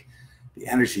electric. the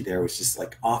energy there was just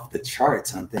like off the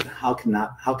charts. I'm thinking, how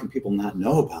can people not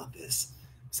know about this?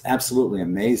 It's absolutely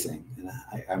amazing. And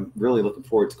I'm really looking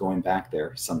forward to going back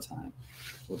there sometime.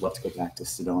 Would love to go back to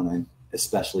Sedona, and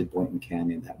especially Boynton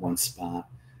Canyon, that one spot,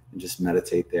 and just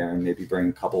meditate there, and maybe bring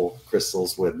a couple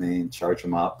crystals with me and charge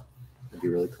them up. That'd be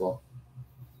really cool.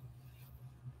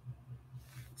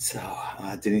 So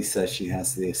Denise says she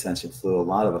has the ascension flu. A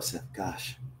lot of us have,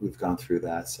 gosh, we've gone through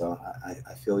that. So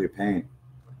I feel your pain.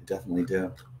 I definitely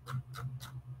do.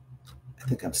 I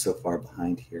think I'm so far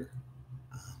behind here.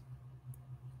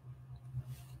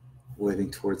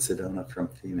 Waving towards Sedona from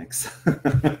Phoenix.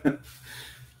 Yeah.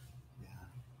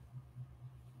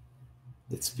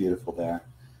 It's beautiful there.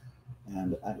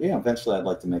 And yeah, eventually I'd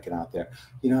like to make it out there.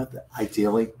 You know,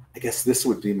 ideally, I guess this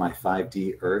would be my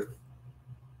 5D Earth.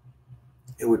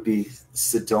 It would be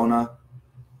Sedona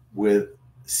with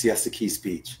Siesta Keys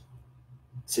Beach.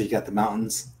 So you got the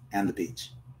mountains and the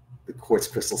beach, the quartz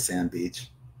crystal sand beach.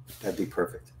 That'd be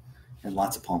perfect. And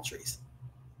lots of palm trees.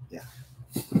 Yeah.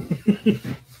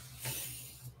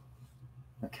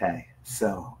 Okay,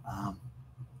 so I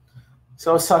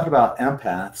was talking about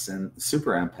empaths and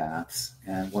super empaths,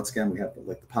 and once again we have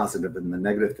like the positive and the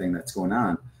negative thing that's going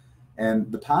on.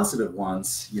 And the positive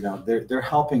ones, you know, they're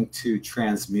helping to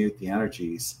transmute the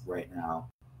energies right now,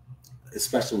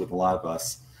 especially with a lot of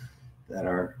us that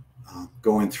are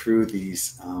going through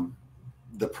these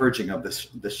the purging of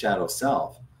the shadow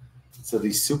self. So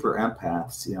these super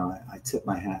empaths, you know, I tip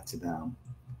my hat to them.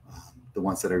 The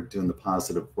ones that are doing the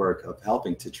positive work of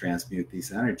helping to transmute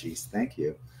these energies. Thank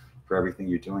you for everything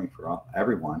you're doing for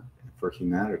everyone, for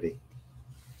humanity.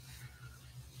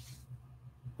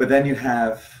 But then you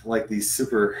have like these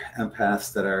super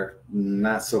empaths that are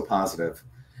not so positive,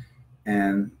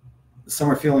 and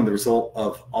some are feeling the result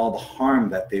of all the harm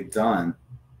that they've done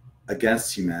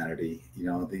against humanity. You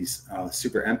know, these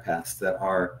super empaths that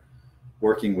are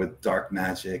working with dark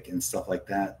magic and stuff like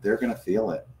that, they're going to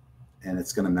feel it. And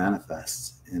it's going to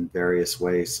manifest in various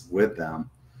ways with them.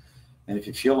 And if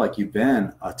you feel like you've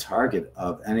been a target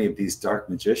of any of these dark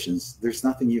magicians, there's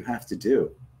nothing you have to do,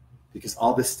 because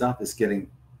all this stuff is getting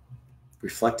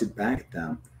reflected back at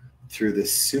them through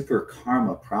this super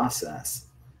karma process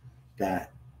that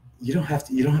you don't have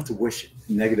to wish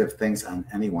negative things on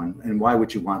anyone. And why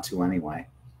would you want to anyway?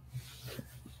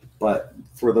 But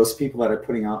for those people that are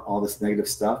putting out all this negative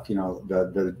stuff, you know,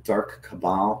 the dark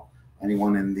cabal,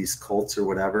 anyone in these cults or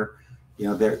whatever, you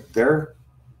know, they're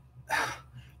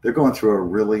going through a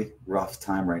really rough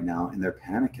time right now, and they're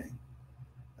panicking.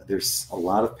 There's a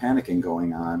lot of panicking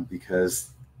going on because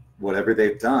whatever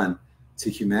they've done to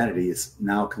humanity is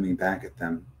now coming back at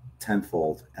them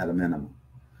tenfold at a minimum.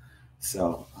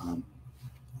 So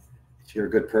if you're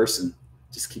a good person,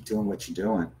 just keep doing what you're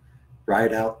doing.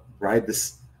 Ride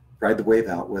the wave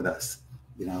out with us,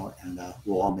 you know, and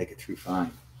we'll all make it through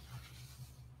fine.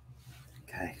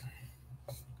 Okay.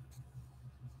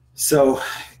 So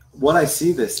what I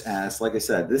see this as, like I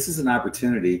said, this is an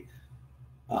opportunity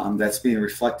that's being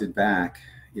reflected back,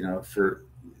 you know,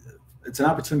 it's an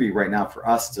opportunity right now for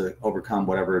us to overcome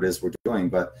whatever it is we're doing,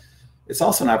 but it's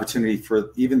also an opportunity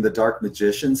for even the dark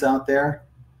magicians out there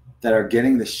that are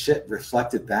getting the shit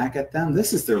reflected back at them.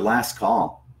 This is their last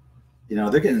call. You know,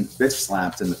 they're getting bitch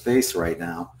slapped in the face right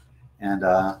now. And,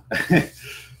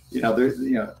 you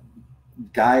know,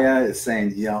 Gaia is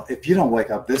saying, you know, if you don't wake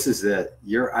up, this is it.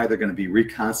 You're either going to be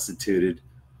reconstituted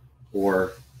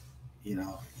or, you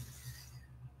know,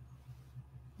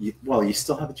 you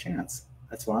still have a chance.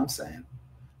 That's what I'm saying.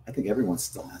 I think everyone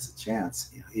still has a chance.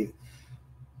 You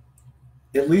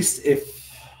know, at least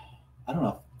if, I don't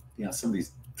know, you know, some of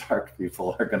these dark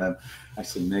people are going to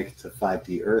actually make it to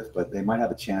 5D Earth, but they might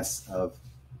have a chance of,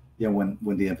 you know,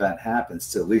 when the event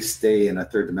happens, to at least stay in a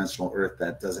third dimensional Earth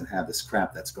that doesn't have this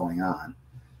crap that's going on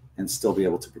and still be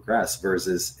able to progress,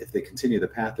 versus if they continue the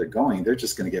path they're going, they're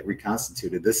just going to get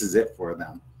reconstituted. This is it for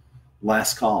them.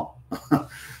 Last call.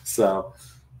 So,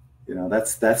 you know,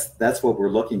 that's what we're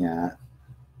looking at.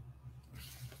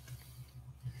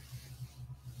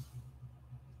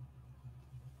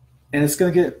 And it's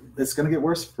going to get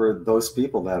worse for those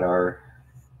people that are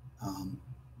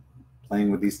playing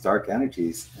with these dark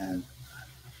energies. And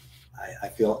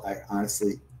I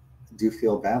honestly do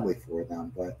feel badly for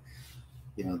them, but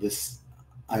you know,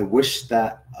 I wish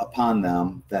that upon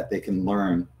them that they can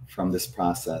learn from this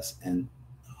process and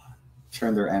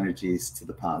turn their energies to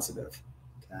the positive.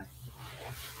 Okay,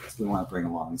 because we want to bring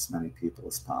along as many people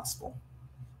as possible.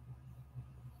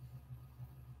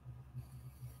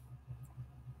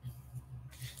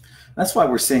 That's why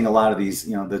we're seeing a lot of these,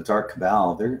 you know, the dark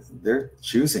cabal. They're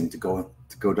choosing to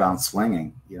go down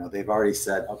swinging. You know, they've already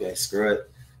said, okay, screw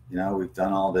it. You know, we've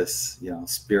done all this, you know,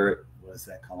 spirit, what is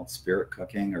that called? Spirit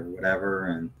cooking or whatever.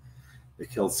 And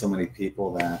it killed so many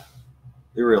people that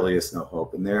there really is no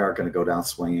hope. And they are going to go down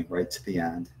swinging right to the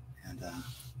end. And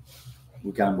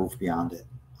we've got to move beyond it.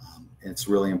 And it's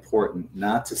really important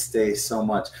not to stay so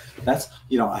much. That's,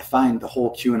 you know, I find the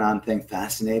whole QAnon thing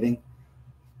fascinating.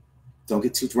 Don't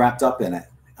get too wrapped up in it.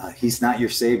 He's not your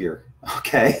savior,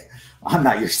 okay? I'm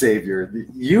not your savior.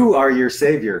 You are your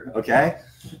savior, okay?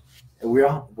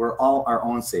 We're all our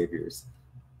own saviors.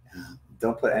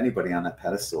 Don't put anybody on that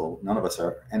pedestal. None of us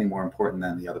are any more important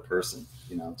than the other person.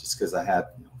 You know, just because I had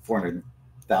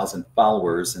 400,000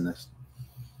 followers and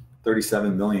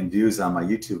 37 million views on my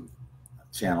YouTube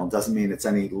channel doesn't mean it's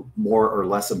any more or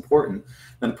less important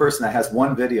than a person that has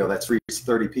one video that's reached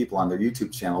 30 people on their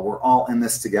YouTube channel. We're all in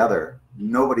this together.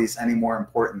 Nobody's any more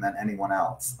important than anyone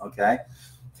else, okay?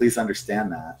 Please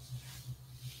understand that.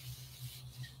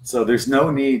 So there's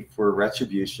no need for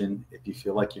retribution if you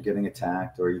feel like you're getting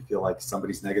attacked or you feel like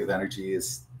somebody's negative energy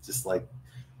is just like,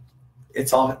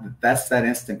 it's all, that's that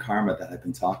instant karma that I've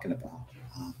been talking about.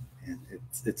 And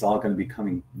it's all going to be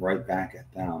coming right back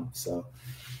at them. So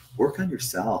work on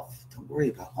yourself. Don't worry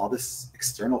about all this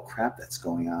external crap that's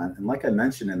going on. And like I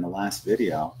mentioned in the last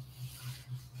video,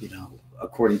 you know,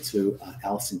 according to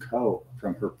Allison Coe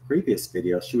from her previous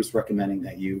video, she was recommending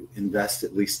that you invest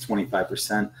at least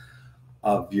 25%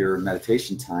 of your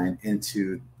meditation time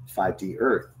into 5D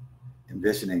Earth,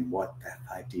 envisioning what that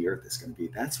 5D Earth is going to be.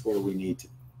 That's where we need to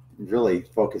really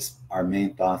focus our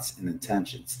main thoughts and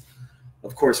intentions.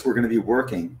 Of course, we're going to be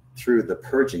working through the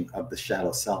purging of the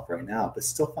shadow self right now, but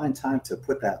still find time to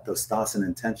put those thoughts and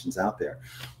intentions out there.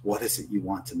 What is it you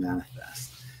want to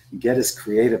manifest? And get as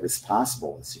creative as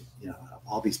possible as you know,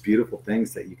 all these beautiful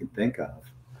things that you can think of.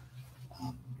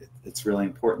 It's really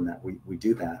important that we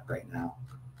do that right now.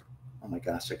 Oh my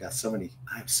gosh, I got so many.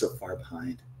 I'm so far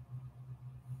behind.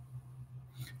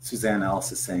 Suzanne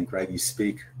Ellis is saying, Greg, you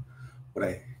speak what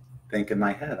I think in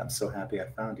my head. I'm so happy I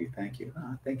found you. Thank you.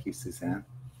 Oh, thank you, Suzanne.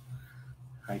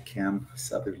 Hi, Kim,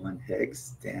 Sutherland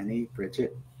Higgs, Danny,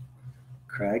 Bridget,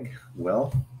 Craig,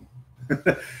 Will.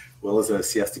 Will is a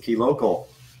Siesta Key local.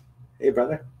 Hey,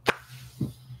 brother.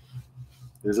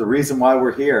 There's a reason why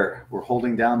we're here. We're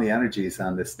holding down the energies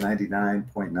on this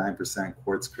 99.9%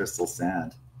 quartz crystal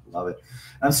sand. Love it.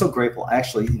 And I'm so grateful,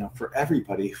 actually, you know, for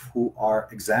everybody who are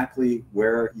exactly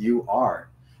where you are.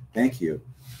 Thank you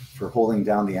for holding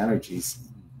down the energies.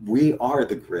 We are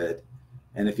the grid.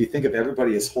 And if you think of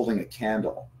everybody as holding a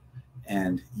candle,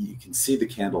 and you can see the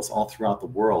candles all throughout the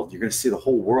world, you're going to see the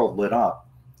whole world lit up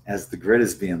as the grid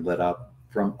is being lit up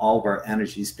from all of our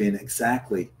energies being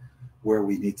exactly where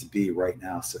we need to be right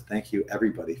now. So thank you,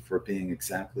 everybody, for being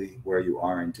exactly where you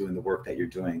are and doing the work that you're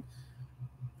doing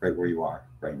right where you are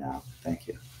right now. Thank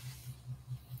you.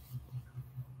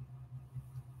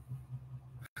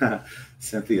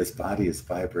 Cynthia's body is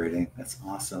vibrating. That's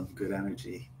awesome. Good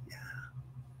energy. Yeah.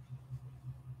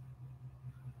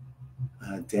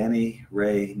 Danny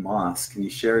Ray Moss, can you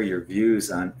share your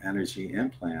views on energy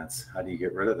implants? How do you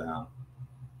get rid of them?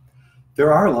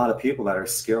 There are a lot of people that are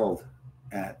skilled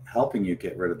at helping you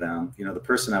get rid of them. You know, the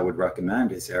person I would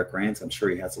recommend is Eric Rains. I'm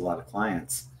sure he has a lot of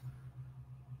clients.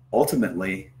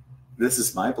 Ultimately, this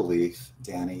is my belief,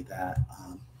 Danny, that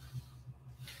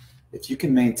if you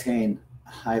can maintain a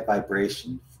high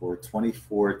vibration for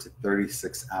 24 to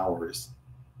 36 hours,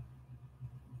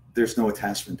 there's no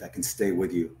attachment that can stay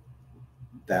with you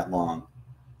that long.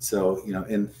 So, you know,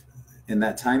 in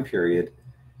that time period,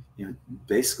 you know,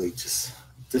 basically just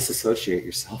disassociate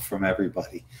yourself from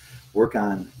everybody. Work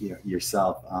on, you know,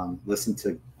 yourself. Listen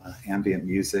to ambient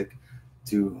music.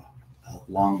 Do a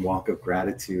long walk of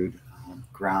gratitude.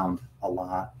 Ground a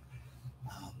lot.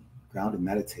 Ground and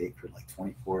meditate for like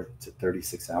 24 to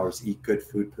 36 hours. Eat good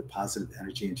food. Put positive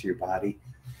energy into your body.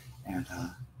 And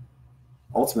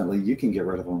ultimately, you can get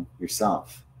rid of them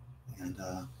yourself. And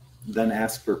then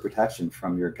ask for protection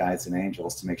from your guides and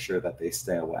angels to make sure that they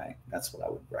stay away. That's what I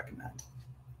would recommend.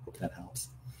 Hope that helps.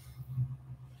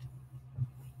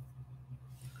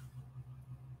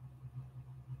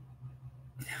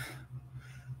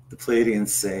 The Pleiadians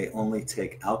say only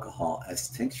take alcohol as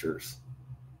tinctures.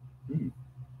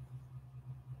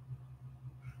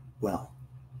 Well,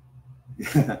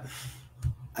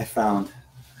 I found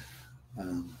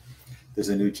there's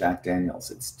a new Jack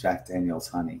Daniels. It's Jack Daniels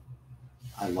honey.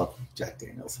 I love Jack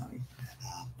Daniels honey,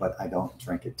 but I don't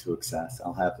drink it to excess.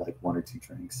 I'll have like 1 or 2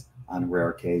 drinks on a rare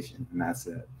occasion, and that's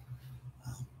it.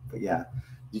 But yeah,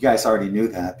 you guys already knew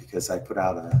that because I put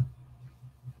out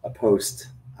a post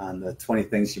on the 20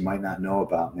 things you might not know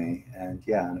about me. And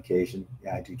yeah, on occasion,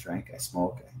 yeah, I do drink, I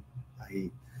smoke, I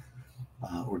eat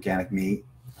organic meat.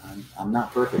 I'm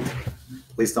not perfect.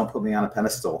 Please don't put me on a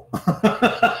pedestal.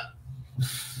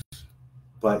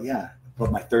 But yeah,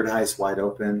 but my third eye is wide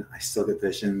open. I still get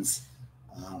visions.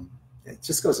 It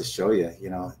just goes to show you, you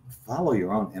know, follow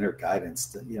your own inner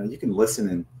guidance. You know, you can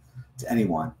listen to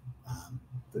anyone,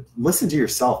 but listen to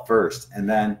yourself first, and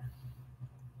then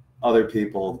other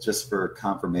people just for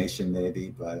confirmation maybe.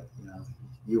 But you know,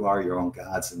 you are your own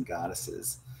gods and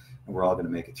goddesses, and we're all going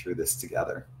to make it through this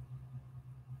together.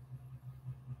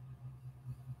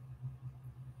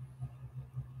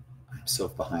 I'm so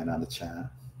behind on the chat.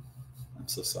 I'm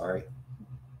so sorry.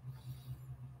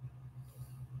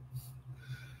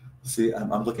 See,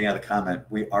 I'm looking at a comment.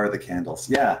 We are the candles.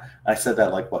 Yeah, I said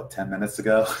that like, what, 10 minutes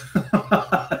ago?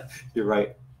 You're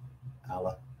right,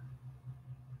 Ala.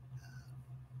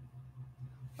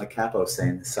 Like Capo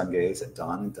saying the sun gaze at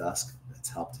dawn and dusk. That's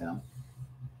helped him.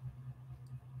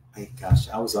 Gosh,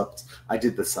 I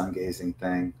did the sun gazing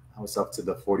thing. I was up to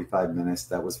the 45 minutes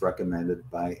that was recommended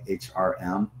by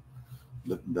HRM,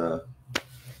 the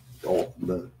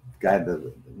guy,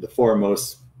 the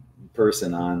foremost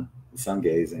person on sun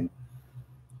gazing.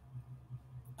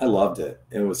 I loved it.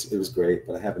 It was great,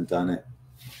 but I haven't done it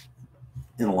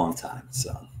in a long time.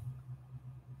 So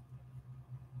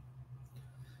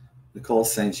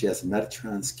Nicole's saying she has a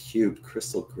Metatron's cubed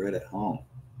crystal grid at home.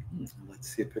 I'd like to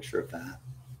see a picture of that.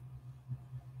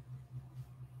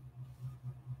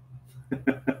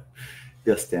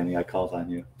 Yes, Danny, I called on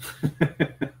you.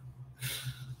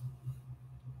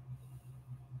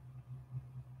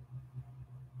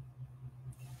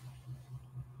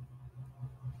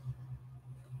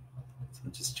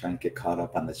 I'm just trying to get caught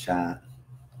up on the chat.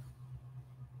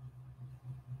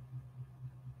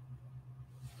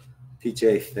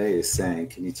 PJ Faye is saying,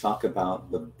 can you talk about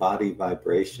the body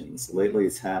vibrations? Lately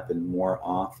it's happened more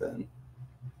often,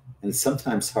 and it's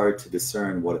sometimes hard to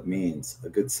discern what it means, a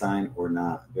good sign or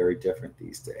not. Very different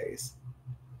these days.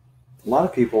 A lot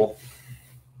of people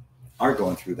are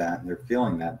going through that, and they're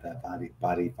feeling that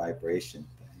body vibration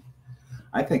thing.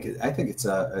 I think it's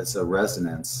a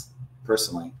resonance,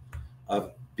 personally,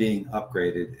 of being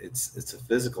upgraded. It's a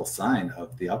physical sign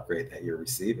of the upgrade that you're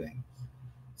receiving.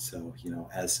 So, you know,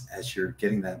 as you're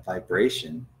getting that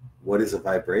vibration, what is a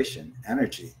vibration?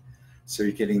 Energy. So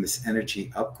you're getting this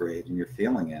energy upgrade and you're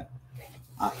feeling it.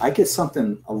 I get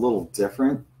something a little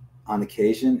different on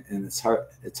occasion, and it's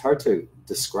hard to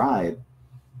describe.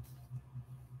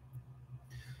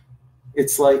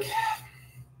 It's like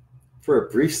for a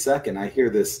brief second, I hear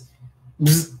this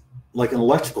bzz, like an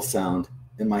electrical sound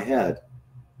in my head,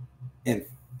 and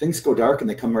things go dark and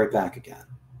they come right back again.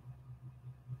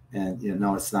 And you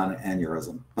know, it's not an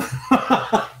aneurysm,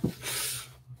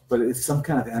 but it's some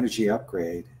kind of energy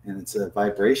upgrade, and it's a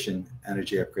vibration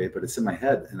energy upgrade, but it's in my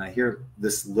head, and I hear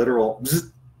this literal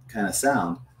kind of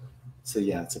sound. So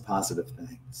yeah, it's a positive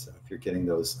thing. So if you're getting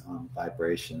those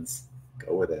vibrations,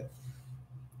 go with it.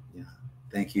 Yeah.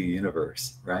 Thank you,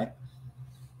 universe, right?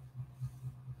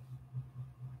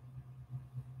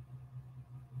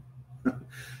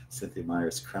 Cynthia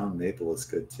Myers, Crown Maple is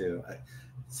good too.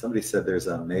 Somebody said there's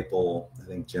a maple, I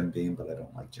think Jim Beam, but I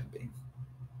don't like Jim Beam.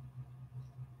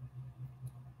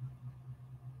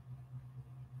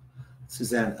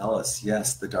 Suzanne Ellis,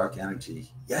 yes, the dark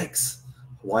energy. Yikes.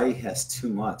 Hawaii has too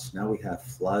much. Now we have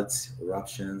floods,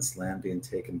 eruptions, land being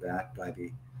taken back by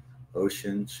the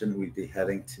ocean. Shouldn't we be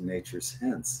heading to nature's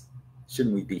hints?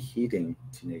 Shouldn't we be heeding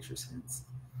to nature's hints?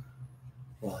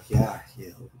 Well, yeah,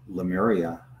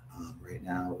 Lemuria right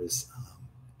now is,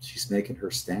 she's making her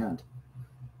stand.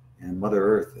 And Mother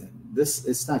Earth, and this,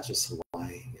 it's not just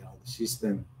Hawaii, you know, she's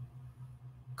been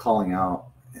calling out,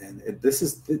 and this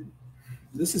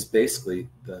is basically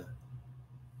the,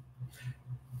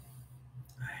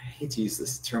 I hate to use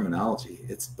this terminology,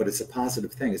 but it's a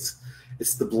positive thing.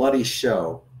 It's the bloody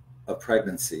show of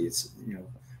pregnancy. It's, you know,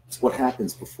 it's what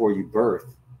happens before you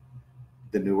birth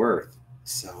the new Earth.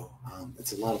 So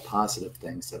it's a lot of positive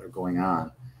things that are going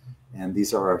on, and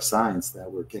these are our signs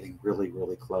that we're getting really,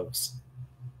 really close.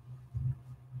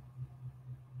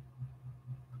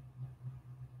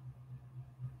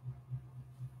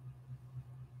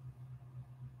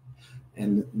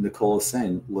 And Nicole is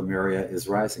saying Lemuria is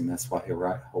rising. That's why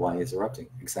Hawaii is erupting.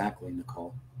 Exactly,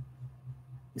 Nicole.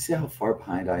 You see how far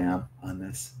behind I am on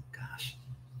this? Gosh.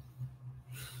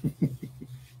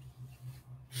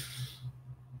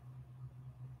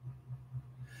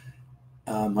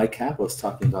 Mike Capo was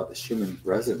talking about the Schumann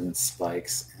resonance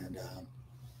spikes. And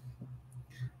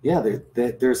yeah,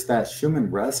 there's that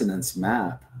Schumann resonance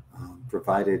map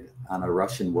provided on a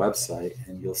Russian website.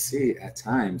 And you'll see at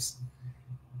times,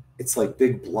 it's like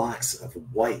big blocks of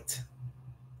white,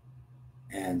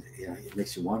 And, you know, it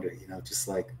makes you wonder, you know, just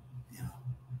like, you know,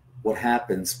 what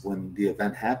happens when the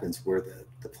event happens where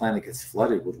the planet gets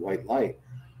flooded with white light?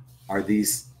 Are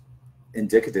these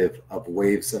indicative of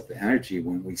waves of energy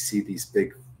when we see these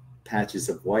big patches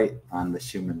of white on the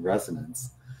Schumann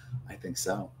resonance? I think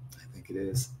so. I think it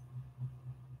is.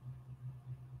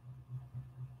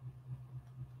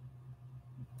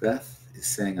 Beth is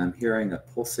saying, I'm hearing a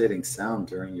pulsating sound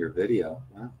during your video.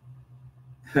 Wow.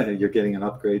 You're getting an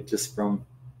upgrade just from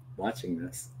watching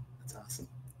this. That's awesome.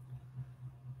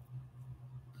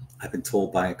 I've been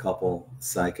told by a couple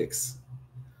psychics,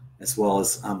 as well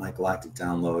as on my galactic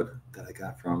download that I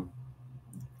got from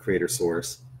Creator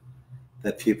Source,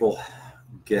 that people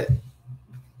get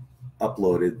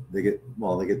uploaded. They get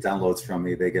downloads from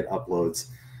me. They get uploads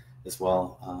as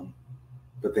well,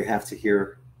 but they have to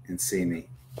hear and see me.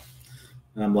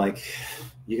 And I'm like,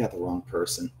 you got the wrong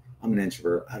person. I'm an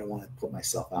introvert. I don't want to put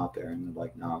myself out there. And they're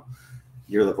like, no,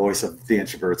 you're the voice of the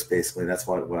introverts, basically. That's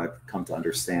what I've come to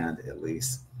understand, at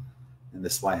least. And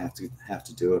this is why I have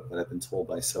to do it. But I've been told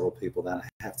by several people that I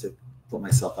have to put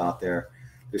myself out there.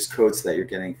 There's codes that you're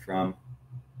getting from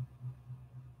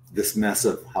this mess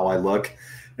of how I look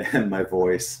and my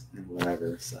voice and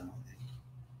whatever. So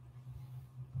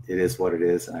it is what it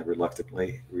is, and I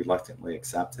reluctantly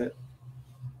accept it.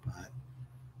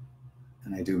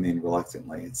 And I do mean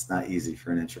reluctantly. It's not easy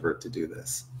for an introvert to do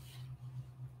this.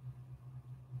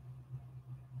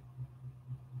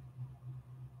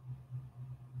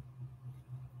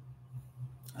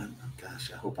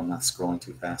 Gosh, I hope I'm not scrolling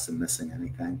too fast and missing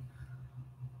anything.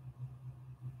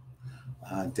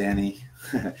 Danny,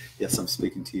 yes, I'm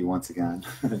speaking to you once again.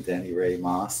 Danny Ray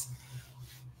Moss.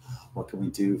 What can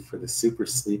we do for the super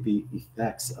sleepy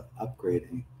effects of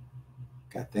upgrading?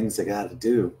 Got things I got to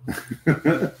do.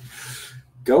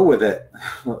 Go with it.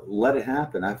 Let it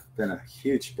happen. I've been a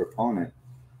huge proponent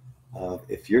of,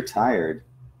 if you're tired,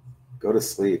 go to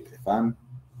sleep. If I'm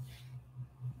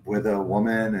with a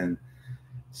woman and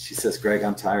she says, Greg,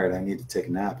 I'm tired, I need to take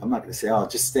a nap, I'm not going to say, oh,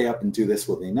 just stay up and do this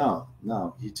with me. No,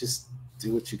 you just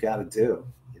do what you got to do.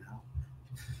 You know,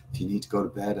 if you need to go to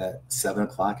bed at 7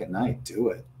 o'clock at night, do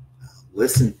it.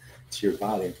 Listen to your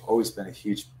body. I've always been a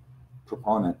huge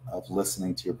proponent of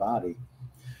listening to your body.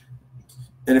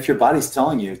 And if your body's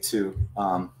telling you to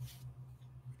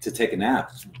take a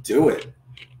nap, do it.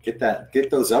 Get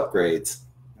those upgrades.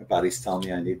 My body's telling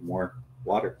me I need more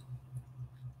water.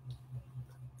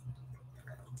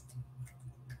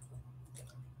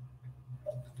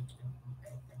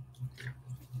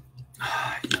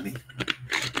 Yummy.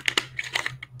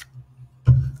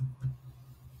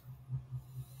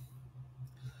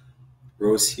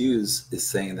 Rose Hughes is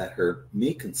saying that her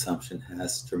meat consumption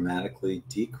has dramatically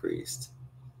decreased.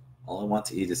 All I want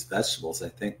to eat is vegetables. I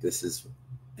think this is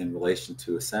in relation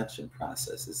to ascension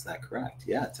process. Is that correct?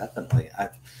 Yeah, definitely.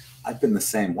 I've been the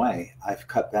same way. I've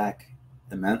cut back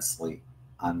immensely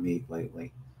on meat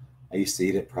lately. I used to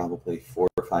eat it probably 4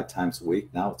 or 5 times a week.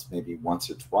 Now it's maybe once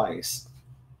or twice.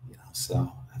 You know,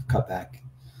 so I've cut back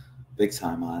big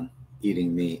time on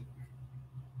eating meat,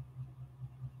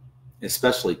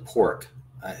 especially pork.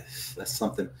 That's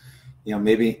something, you know,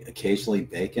 maybe occasionally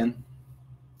bacon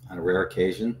on a rare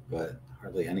occasion, but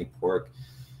hardly any pork.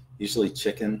 Usually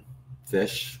chicken,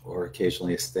 fish, or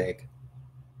occasionally a steak.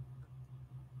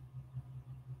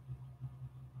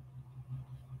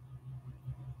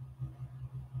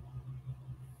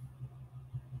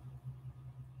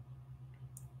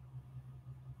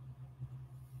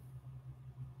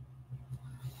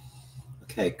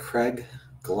 Okay, Craig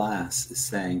Glass is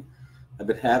saying, I've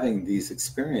been having these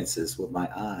experiences with my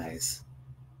eyes.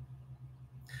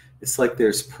 It's like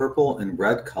there's purple and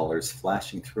red colors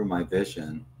flashing through my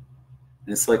vision.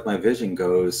 And it's like my vision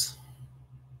goes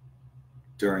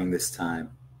during this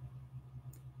time.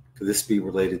 Could this be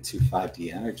related to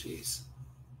 5D energies?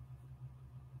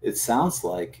 It sounds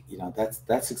like, you know,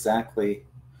 that's exactly,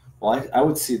 well, I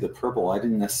would see the purple. I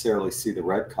didn't necessarily see the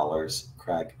red colors,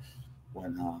 Craig,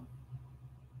 when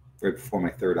right before my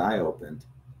third eye opened.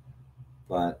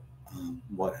 But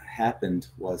what happened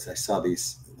was I saw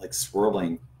these like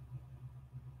swirling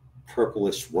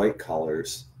purplish white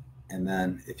colors. And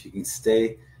then if you can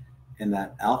stay in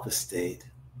that alpha state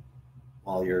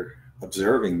while you're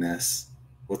observing this,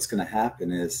 what's going to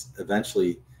happen is eventually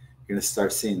you're going to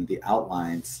start seeing the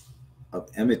outlines of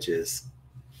images,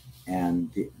 and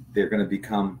they're going to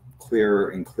become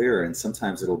clearer and clearer. And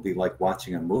sometimes it'll be like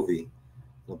watching a movie.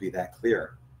 It'll be that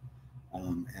clear.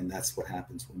 And that's what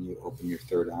happens when you open your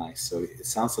third eye. So it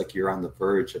sounds like you're on the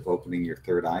verge of opening your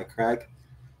third eye, Craig.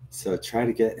 So try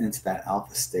to get into that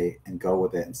alpha state and go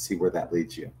with it and see where that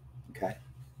leads you. Okay.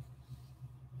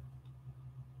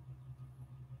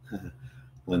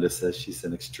 Linda says she's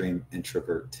an extreme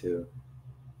introvert too.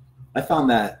 I found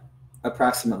that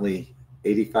approximately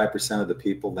 85% of the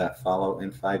people that follow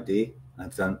In5D,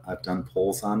 I've done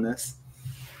polls on this,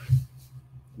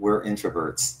 we're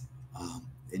introverts.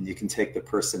 And you can take the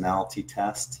personality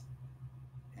test,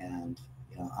 and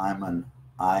I'm an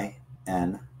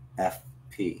INFP.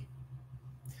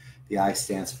 The I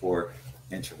stands for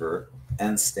introvert,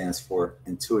 N stands for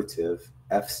intuitive,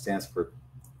 F stands for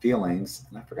feelings,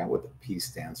 and I forgot what the P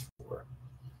stands for.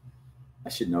 I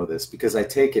should know this because I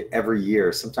take it every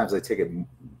year. Sometimes I take it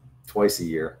twice a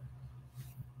year.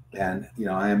 And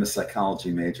I am a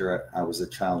psychology major. I was a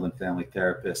child and family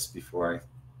therapist before I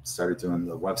started doing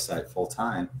the website full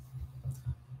time.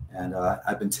 And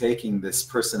I've been taking this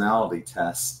personality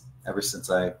test ever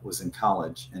since I was in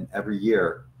college. And every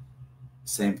year,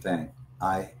 same thing,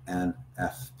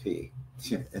 INFP,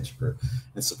 introvert.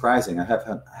 It's surprising. I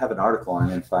have an article on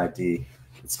In5D.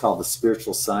 It's called The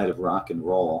Spiritual Side of Rock and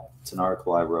Roll. It's an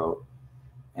article I wrote.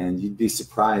 And you'd be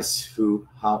surprised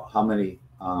how many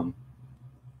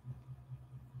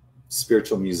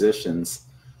spiritual musicians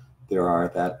there are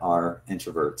that are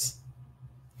introverts.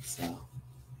 So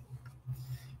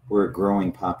we're a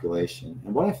growing population.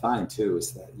 And what I find too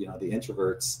is that, the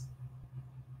introverts,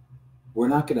 we're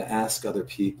not going to ask other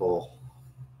people,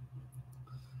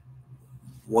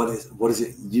 what is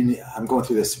it you need? I'm going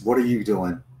through this. What are you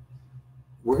doing?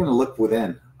 We're going to look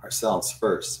within ourselves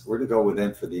first. We're going to go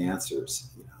within for the answers,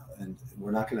 and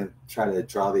we're not going to try to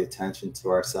draw the attention to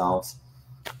ourselves.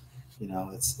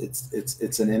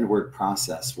 It's an inward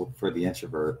process for the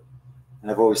introvert.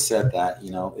 And I've always said that,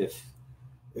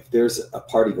 if there's a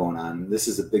party going on, this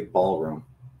is a big ballroom,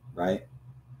 right?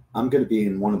 I'm going to be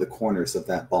in one of the corners of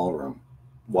that ballroom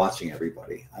watching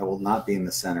everybody. I will not be in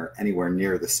the center, anywhere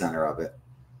near the center of it.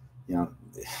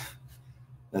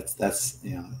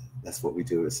 That's what we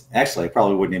do. Is actually, I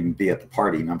probably wouldn't even be at the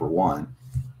party, number one,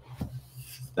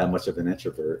 that much of an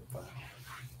introvert.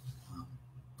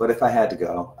 But if I had to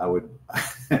go, I would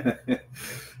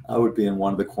I would be in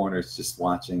one of the corners just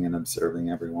watching and observing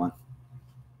everyone.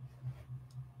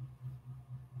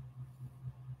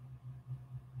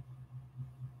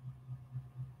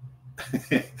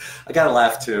 I got to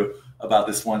laugh too about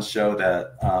this one show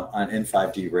that on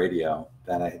In5D radio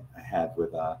that I had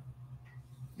with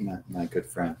my good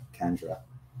friend Kendra.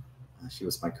 She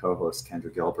was my co-host,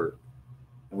 Kendra Gilbert,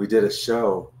 and we did a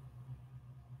show.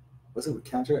 Was it with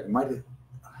Kendra? It might have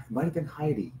been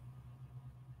Heidi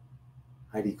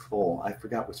Cole. I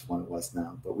forgot which one it was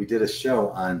now, but we did a show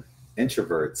on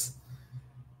introverts,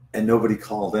 and nobody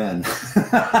called in.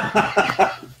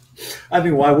 I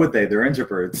mean, why would they? They're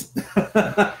introverts.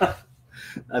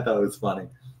 I thought it was funny.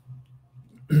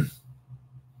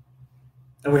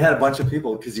 And we had a bunch of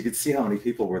people, because you could see how many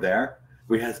people were there.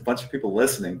 We had a bunch of people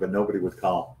listening, but nobody would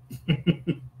call.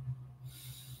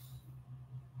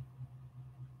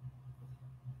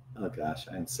 Oh gosh,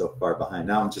 I am so far behind.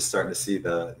 Now I'm just starting to see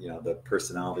the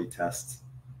personality tests,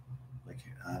 like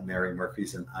Mary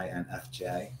Murphy's an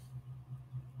INFJ.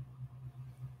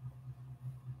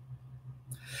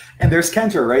 And there's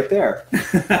Kendra right there.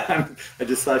 I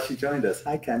just saw she joined us.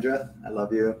 Hi, Kendra. I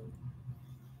love you.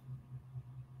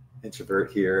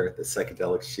 Introvert here, the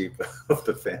psychedelic sheep of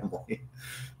the family,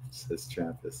 says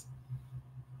Trampus.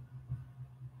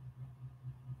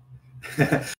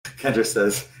 Kendra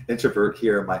says, introvert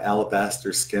here, my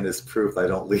alabaster skin is proof I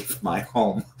don't leave my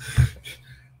home.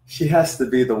 She has to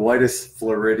be the whitest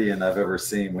Floridian I've ever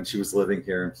seen when she was living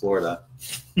here in Florida.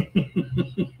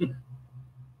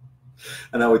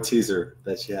 And I would tease her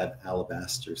that she had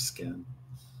alabaster skin.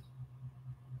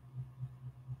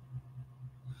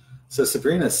 So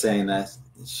Sabrina's saying that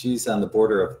she's on the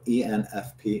border of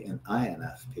ENFP and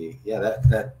INFP. Yeah,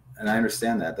 that, and I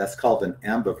understand that. That's called an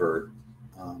ambivert,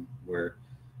 where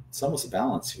it's almost a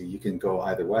balance. You can go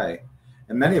either way.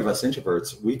 And many of us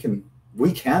introverts, we can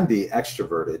be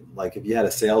extroverted. Like if you had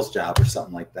a sales job or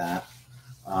something like that,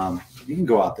 you can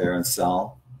go out there and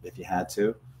sell if you had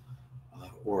to,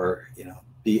 or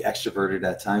be extroverted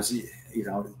at times.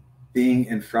 Being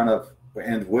in front of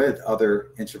and with other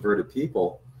introverted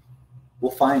people,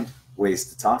 we'll find ways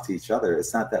to talk to each other.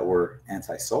 It's not that we're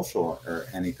antisocial or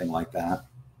anything like that.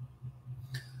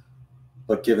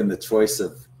 But given the choice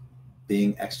of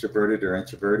being extroverted or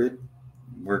introverted,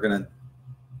 we're going to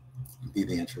be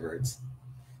the introverts.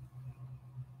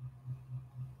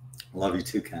 Love you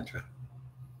too, Kendra.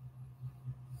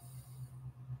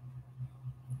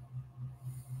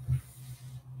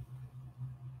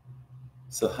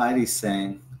 So Heidi's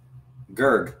saying,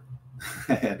 Gregg.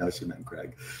 I know she meant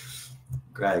Greg.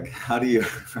 Greg, how do you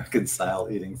reconcile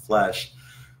eating flesh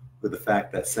with the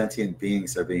fact that sentient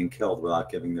beings are being killed without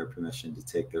giving their permission to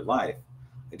take their life.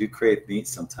 I do crave meat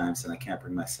sometimes, and I can't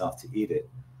bring myself to eat it.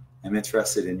 I'm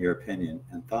interested in your opinion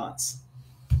and thoughts.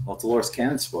 Well, Dolores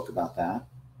Cannon spoke about that,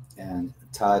 and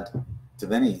Todd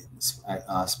Devaney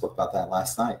spoke about that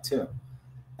last night too.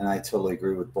 And I totally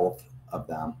agree with both of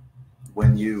them.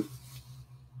 When you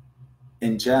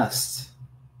ingest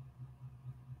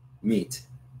meat,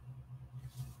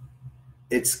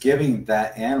 it's giving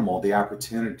that animal the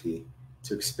opportunity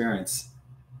to experience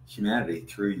humanity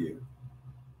through you.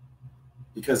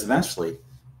 Because eventually,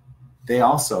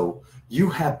 you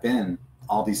have been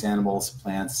all these animals,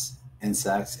 plants,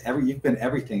 insects, you've been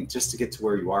everything just to get to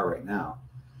where you are right now.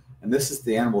 And this is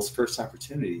the animal's first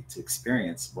opportunity to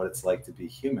experience what it's like to be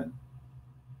human.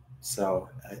 So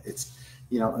it's,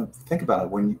 think about it,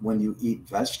 when you eat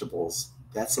vegetables,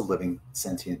 that's a living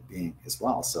sentient being as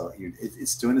well. So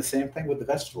it's doing the same thing with the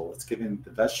vegetable. It's giving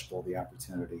the vegetable the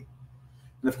opportunity.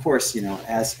 And of course,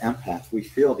 as empath, we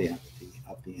feel the empathy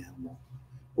of the animal,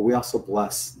 but we also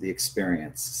bless the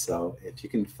experience. So if you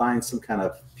can find some kind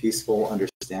of peaceful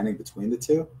understanding between the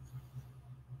two,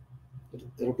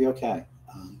 it'll be okay.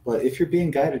 But if you're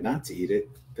being guided not to eat it,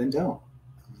 then don't.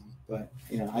 But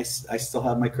I still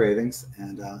have my cravings,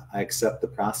 and I accept the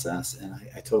process, and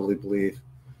I totally believe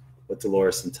what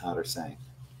Dolores and Todd are saying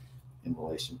in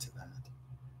relation to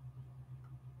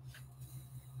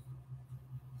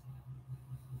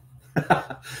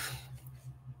that.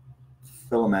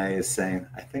 Philome is saying,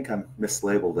 I think I'm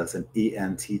mislabeled as an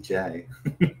ENTJ.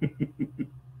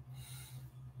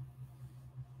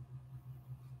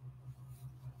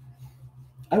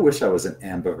 I wish I was an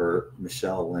ambivert,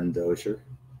 Michelle Lynn Dozier.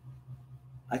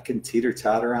 I can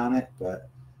teeter-totter on it, but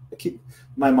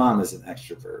my mom is an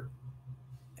extrovert.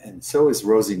 And so is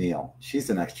Rosie Neal. She's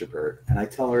an extrovert. And I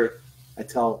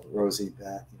tell Rosie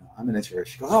that, I'm an introvert.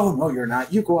 She goes, oh, no, you're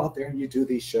not. You go out there and you do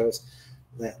these shows.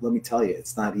 Let me tell you,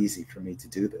 it's not easy for me to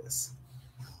do this.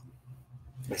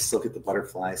 I still get the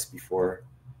butterflies before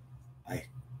I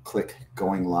click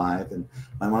going live. And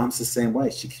my mom's the same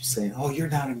way. She keeps saying, oh, you're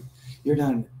not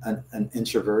an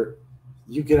introvert.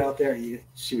 You get out there.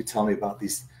 She would tell me about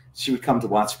these. She would come to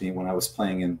watch me when I was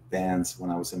playing in bands when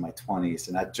I was in my 20s,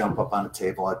 and I'd jump up on a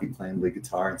table. I'd be playing lead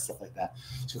guitar and stuff like that.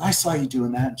 So I saw you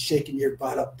doing that and shaking your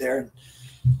butt up there. And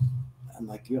I'm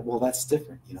like, well, that's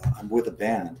different. I'm with a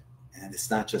band, and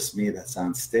it's not just me that's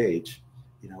on stage.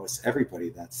 It's everybody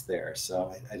that's there.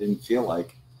 So I didn't feel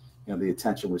like, the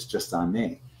attention was just on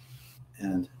me.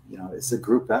 And, it's a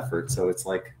group effort. So it's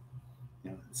like,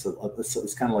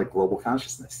 it's kind of like global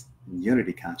consciousness,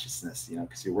 unity consciousness,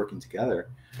 because you're working together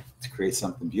to create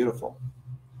something beautiful.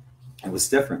 It was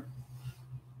different,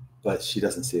 but she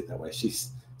doesn't see it that way. She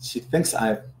thinks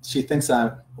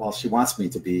she wants me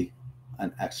to be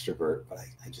an extrovert, but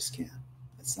I just can't.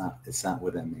 It's not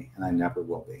within me, and I never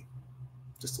will be.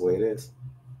 Just the way it is.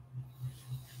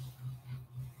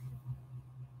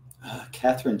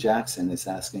 Catherine Jackson is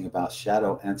asking about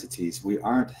shadow entities. We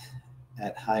aren't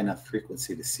at high enough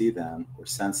frequency to see them or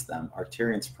sense them.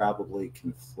 Arcturians probably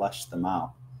can flush them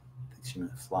out. I think she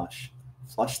meant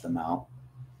flush them out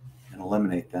and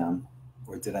eliminate them.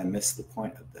 Or did I miss the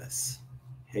point of this?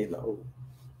 Halo.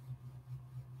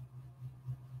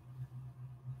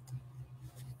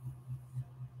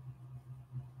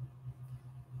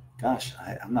 Gosh,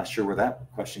 I'm not sure where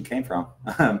that question came from.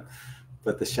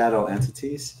 But the shadow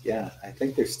entities, yeah, I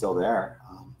think they're still there.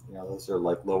 Those are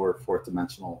like lower fourth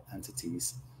dimensional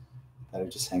entities that are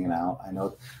just hanging out. I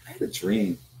know I had a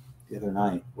dream the other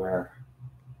night where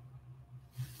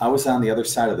I was on the other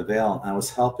side of the veil and I was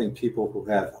helping people who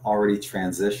have already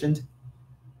transitioned.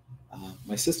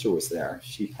 My sister was there.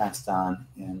 She passed on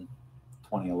in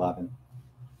 2011.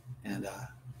 And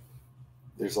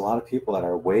there's a lot of people that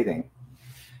are waiting.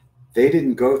 They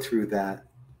didn't go through the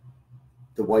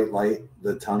white light,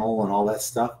 the tunnel and all that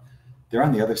stuff. They're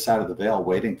on the other side of the veil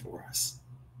waiting for us.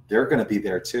 They're going to be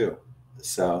there too.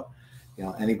 So,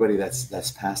 anybody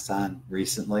that's passed on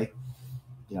recently,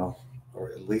 or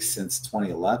at least since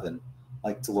 2011,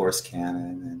 like Dolores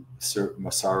Cannon and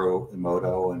Masaru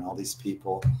Emoto and all these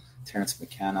people, Terrence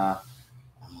McKenna.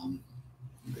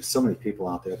 There's so many people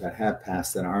out there that have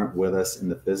passed that aren't with us in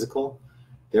the physical.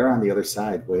 They're on the other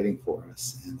side waiting for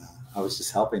us. And I was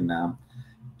just helping them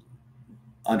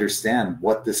understand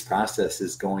what this process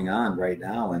is going on right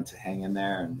now and to hang in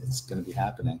there, and it's going to be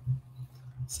happening.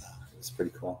 So it was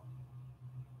pretty cool.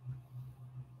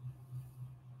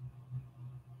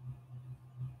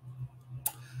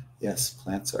 Yes,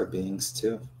 plants are beings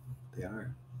too. They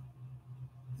are.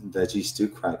 And veggies do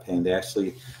cry pain. They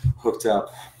actually hooked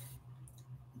up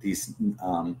these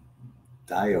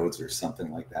diodes or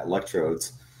something like that,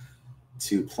 electrodes,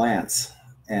 to plants,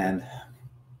 and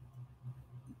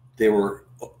they were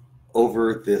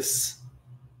over this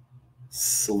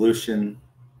solution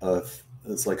of, it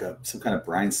was like some kind of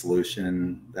brine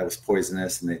solution that was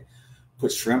poisonous, and they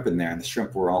put shrimp in there, and the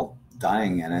shrimp were all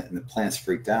dying in it, and the plants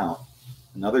freaked out.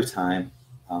 Another time,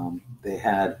 they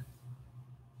had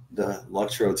the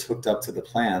electrodes hooked up to the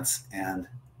plants, and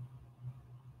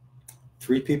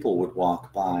 3 people would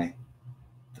walk by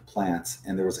the plants,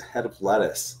 and there was a head of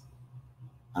lettuce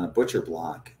on a butcher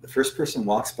block. The first person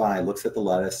walks by, looks at the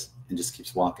lettuce, and just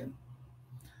keeps walking.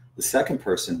 The second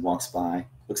person walks by,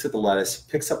 looks at the lettuce,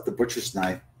 picks up the butcher's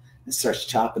knife, and starts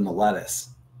chopping the lettuce.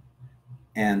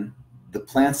 And the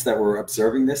plants that were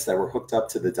observing this, that were hooked up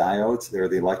to the diodes, or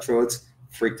the electrodes,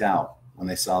 freaked out when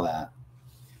they saw that.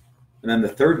 And then the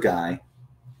third guy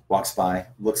walks by,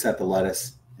 looks at the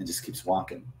lettuce, and just keeps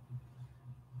walking.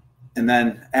 And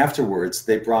then afterwards,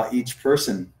 they brought each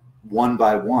person one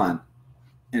by one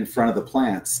in front of the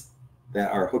plants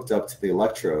that are hooked up to the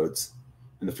electrodes.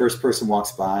 And the first person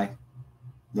walks by,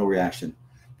 no reaction.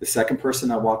 The second person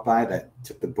that walked by that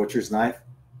took the butcher's knife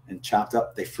and chopped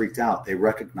up, they freaked out. They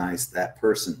recognized that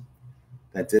person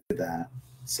that did that.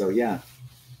 So yeah,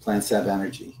 plants have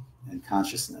energy and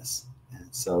consciousness. And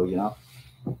so, you know,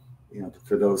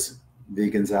 for those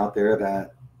vegans out there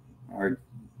that are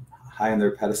high on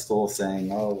their pedestal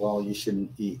saying, oh, well, you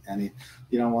shouldn't eat any,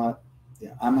 you know what?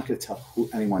 Yeah, I'm not going to tell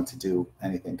anyone to do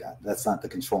anything. God, that's not the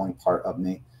controlling part of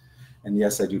me. And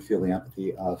yes, I do feel the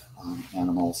empathy of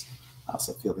animals. I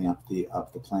also feel the empathy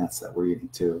of the plants that we're eating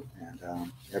too.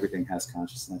 And everything has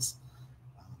consciousness.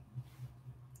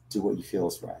 Do what you feel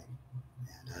is right.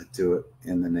 And do it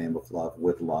in the name of love,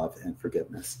 with love and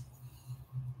forgiveness.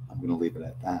 I'm going to leave it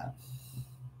at that.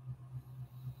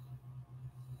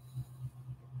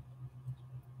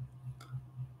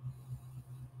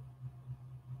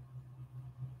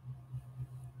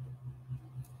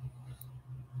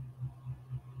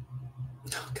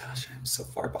 Oh gosh, I'm so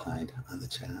far behind on the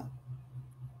chat.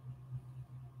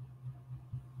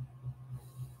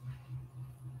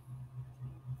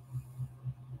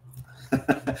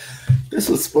 This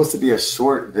was supposed to be a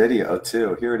short video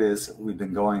too. Here it is. We've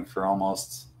been going for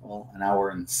almost, well, an hour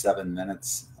and 7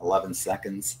 minutes, 11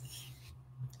 seconds.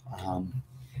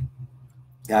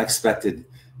 Yeah, I expected,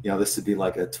 this to be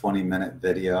like a 20-minute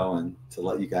video and to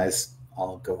let you guys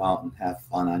all go out and have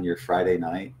fun on your Friday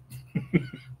night.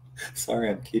 Sorry,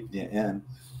 I'm keeping you in.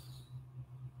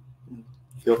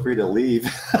 Feel free to leave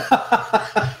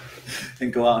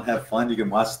and go out and have fun. You can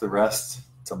watch the rest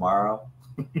tomorrow.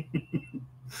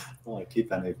 I don't want to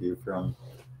keep any of you from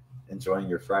enjoying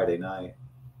your Friday night.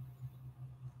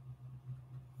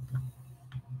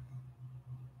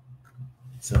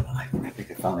 So I think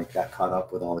I finally got caught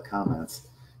up with all the comments.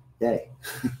 Yay.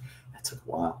 That took a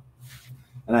while.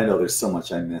 And I know there's so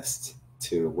much I missed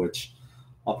too, which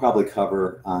I'll probably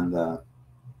cover on the,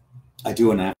 I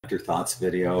do an afterthoughts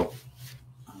video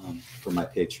for my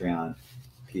Patreon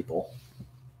people.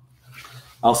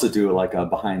 I also do like a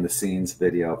behind the scenes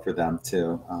video for them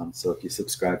too. So if you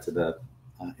subscribe to the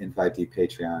In5D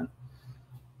Patreon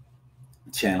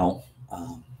channel,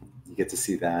 you get to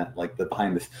see that. Like the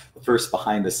first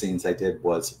behind the scenes I did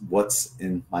was what's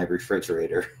in my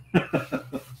refrigerator.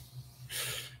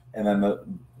 And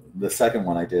then the second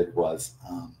one I did was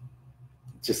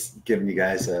just giving you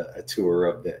guys a tour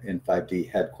of the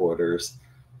In5D headquarters.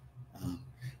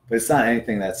 But it's not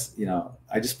anything that's,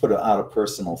 I just put out a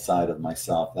personal side of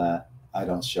myself that I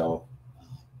don't show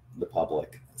the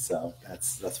public. So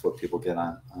that's what people get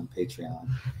on Patreon.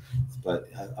 But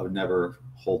I would never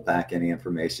hold back any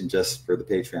information just for the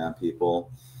Patreon people.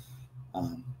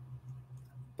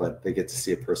 But they get to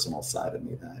see a personal side of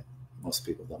me that most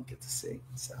people don't get to see.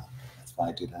 So that's why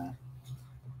I do that.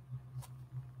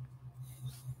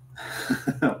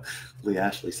 Lee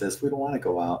Ashley says, we don't want to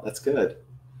go out. That's good.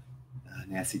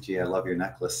 Nancy G, I love your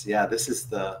necklace. Yeah, this is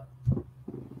the,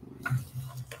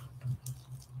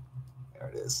 there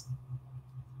it is.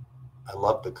 I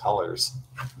love the colors.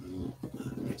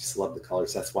 I just love the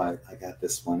colors. That's why I got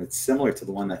this one. It's similar to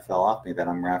the one that fell off me that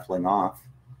I'm raffling off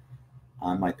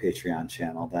on my Patreon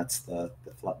channel. That's the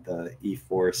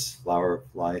E-Force Flower of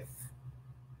Life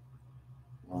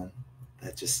one.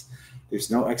 That just,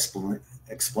 there's no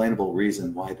explainable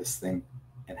reason why this thing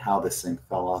and how this thing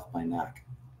fell off my neck.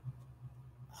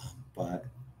 But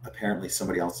apparently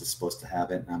somebody else is supposed to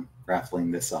have it, and I'm raffling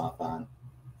this off on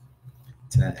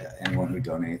to anyone who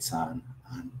donates on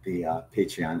the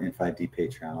Patreon, In5D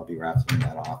Patreon. I'll be raffling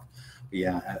that off. But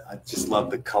yeah, I just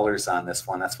love the colors on this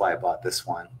one. That's why I bought this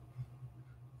one.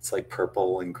 It's like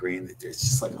purple and green. It's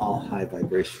just like all high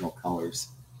vibrational colors.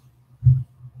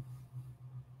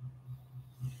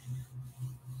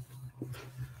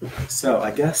 So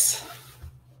I guess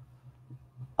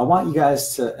I want you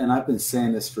guys to, and I've been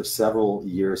saying this for several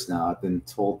years now. I've been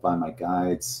told by my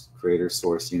guides, Creator,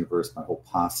 Source, Universe, my whole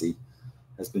posse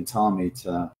has been telling me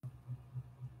to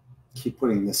keep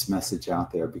putting this message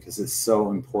out there because it's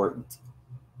so important.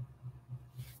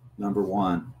 Number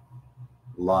one,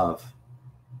 love.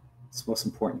 It's the most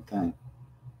important thing.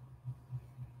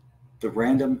 The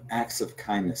random acts of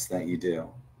kindness that you do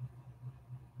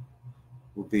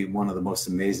will be one of the most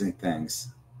amazing things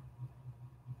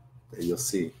that you'll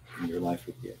see in your life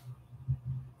with you.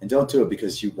 And don't do it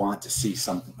because you want to see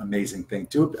some amazing thing.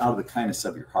 Do it out of the kindness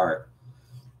of your heart.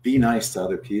 Be nice to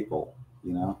other people,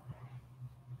 you know.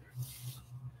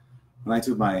 When I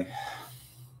do my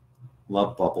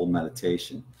love bubble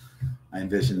meditation, I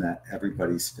envision that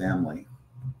everybody's family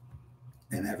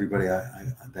and everybody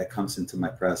that comes into my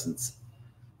presence.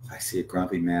 If I see a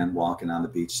grumpy man walking on the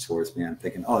beach towards me, I'm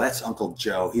thinking, oh, that's Uncle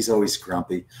Joe. He's always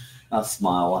grumpy. And I'll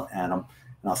smile at him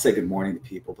and I'll say good morning to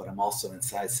people, but I'm also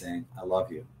inside saying, I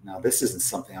love you. Now, this isn't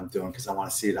something I'm doing because I want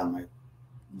to see it on my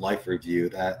life review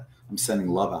that I'm sending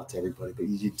love out to everybody, but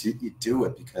you do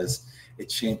it because it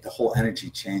changed. The whole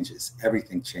energy changes.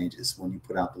 Everything changes when you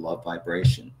put out the love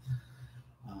vibration.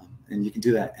 And you can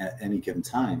do that at any given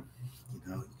time.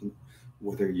 You know, you can,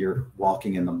 whether you're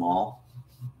walking in the mall,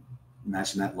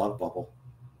 imagine that love bubble.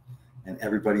 And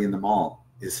everybody in the mall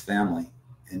is family.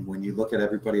 And when you look at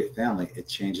everybody at family, it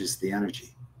changes the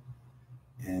energy.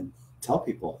 And tell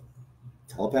people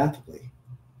telepathically,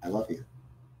 I love you.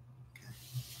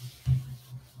 Okay.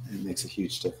 And it makes a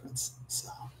huge difference. So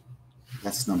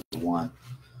that's number one.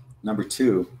 Number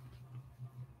two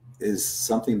is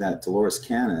something that Dolores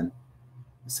Cannon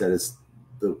said is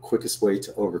the quickest way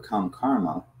to overcome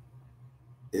karma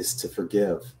is to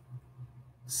forgive.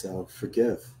 So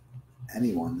forgive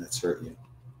anyone that's hurt you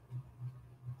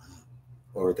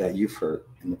or that you've hurt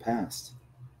in the past.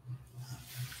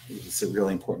 It's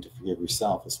really important to forgive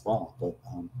yourself as well, but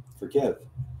forgive,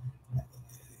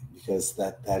 because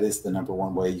that is the number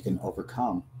one way you can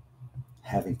overcome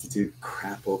having to do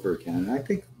crap over again.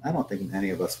 And I don't think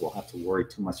any of us will have to worry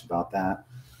too much about that.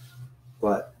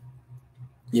 But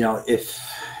you know, if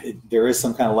there is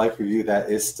some kind of life review that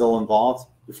is still involved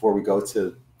before we go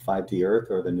to 5D Earth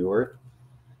or the new Earth,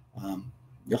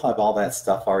 you'll have all that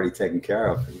stuff already taken care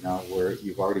of, you know, where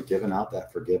you've already given out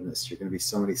that forgiveness. You're going to be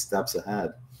so many steps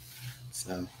ahead.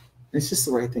 So it's just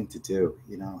the right thing to do,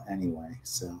 you know, anyway.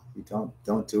 So you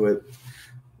don't do it.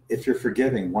 If you're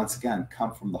forgiving, once again,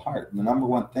 come from the heart. And the number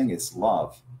one thing is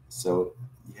love. So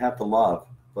you have the love,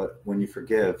 but when you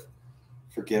forgive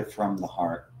from the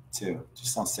heart too.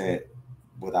 Just don't say it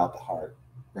without the heart.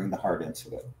 Bring the heart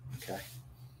into it, okay?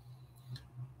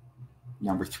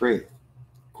 Number three,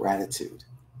 gratitude.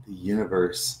 The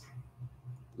universe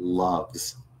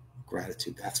loves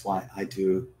gratitude. That's why I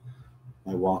do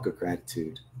my walk of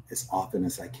gratitude as often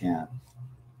as I can.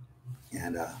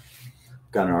 And I've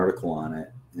got an article on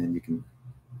it, and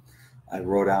I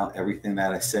wrote out everything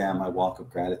that I say on my walk of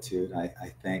gratitude.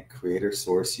 I thank Creator,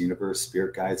 Source, Universe,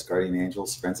 Spirit Guides, Guardian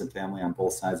Angels, friends and family on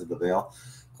both sides of the veil,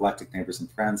 galactic neighbors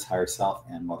and friends, Higher Self,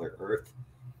 and Mother Earth.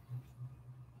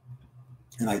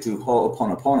 And I do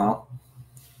Ho'oponopono,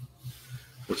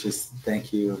 which is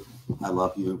thank you, I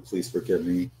love you, please forgive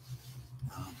me,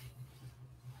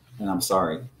 and I'm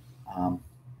sorry. And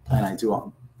I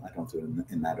don't do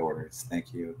it in that order. It's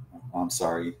thank you, I'm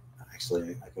sorry.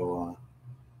 Actually, I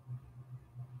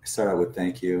start out with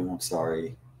thank you, I'm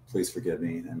sorry, please forgive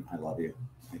me, and I love you.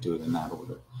 I do it in that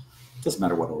order. It doesn't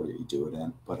matter what order you do it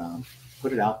in, but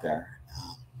put it out there.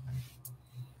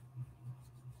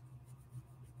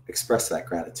 Express that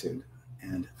gratitude.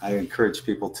 And I encourage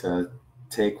people to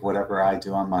take whatever I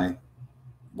do on my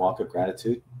walk of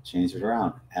gratitude, change it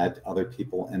around, add other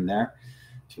people in there.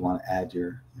 If you want to add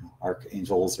your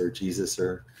archangels or Jesus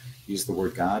or use the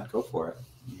word God, go for it.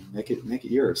 Make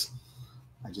it yours.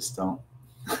 I just don't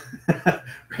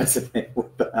resonate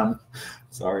with them.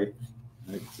 Sorry.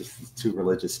 It's too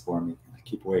religious for me. I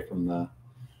keep away from the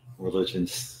religion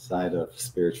side of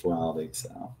spirituality.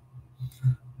 So,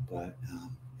 but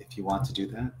if you want to do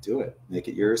that, do it. Make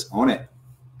it yours. Own it.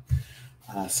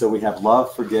 So we have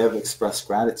love, forgive, express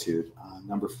gratitude.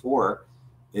 Number 4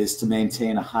 is to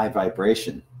maintain a high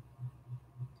vibration.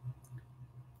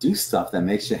 Do stuff that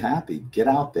makes you happy. Get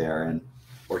out there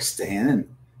or stay in.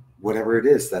 Whatever it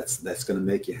is that's going to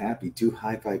make you happy. Do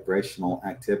high vibrational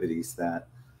activities that,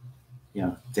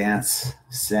 dance,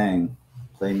 sing,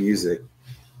 play music,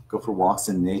 go for walks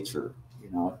in nature.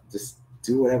 Just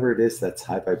do whatever it is that's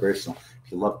high vibrational.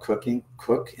 If you love cooking,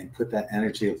 cook and put that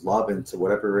energy of love into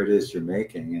whatever it is you're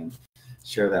making and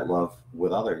share that love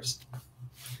with others.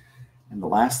 And the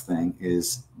last thing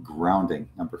is grounding,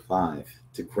 number 5,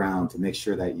 to ground, to make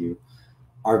sure that you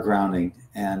are grounding.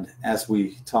 And as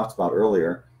we talked about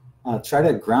earlier, try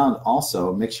to ground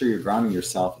also, make sure you're grounding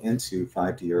yourself into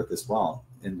 5D Earth as well.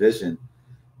 Envision,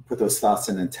 put those thoughts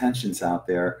and intentions out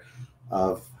there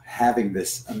of having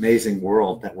this amazing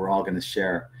world that we're all going to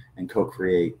share and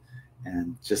co-create.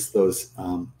 And just those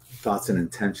thoughts and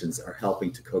intentions are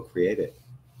helping to co-create it.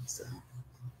 So,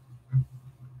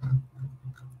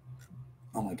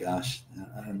 oh my gosh.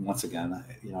 And once again,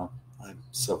 I'm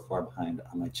so far behind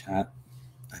on my chat.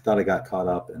 I thought I got caught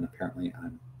up, and apparently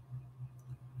I'm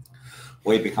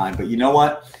way behind. But you know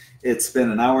what? It's been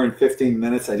an hour and 15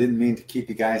 minutes. I didn't mean to keep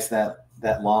you guys that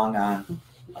long on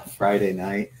a Friday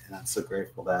night. And I'm so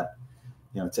grateful that,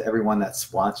 to everyone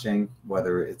that's watching,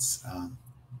 whether it's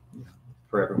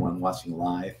for everyone watching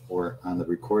live or on the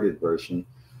recorded version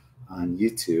on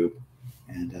YouTube.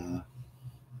 And I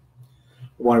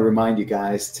want to remind you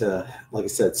guys to, like I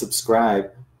said,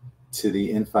 subscribe to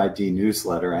the In5D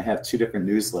Newsletter. I have 2 different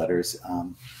newsletters.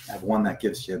 I have one that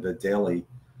gives you the daily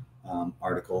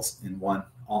articles in one,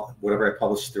 whatever I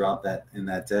publish throughout in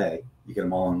that day, you get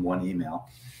them all in one email.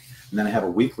 And then I have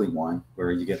a weekly one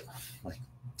where you get like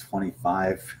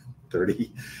 25,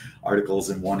 30 articles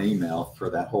in one email for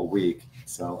that whole week.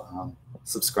 So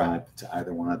subscribe to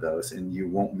either one of those, and you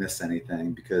won't miss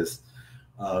anything because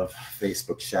of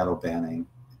Facebook shadow banning.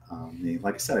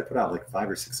 Like I said, I put out like 5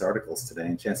 or 6 articles today,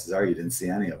 and chances are you didn't see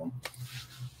any of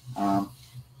them.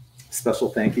 Special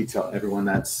thank you to everyone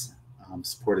that's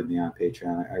supported me on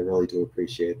Patreon. I really do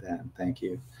appreciate that, and thank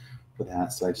you for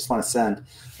that. So I just want to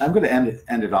I'm going to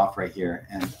end it off right here,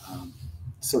 and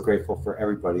so grateful for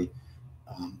everybody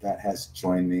that has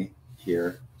joined me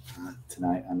here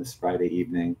tonight on this Friday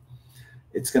evening.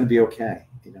 It's going to be okay.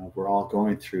 We're all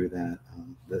going through that,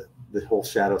 the whole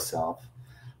shadow self,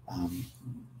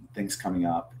 things coming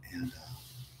up, and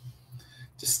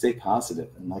just stay positive.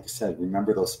 And like I said,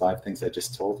 remember those 5 things I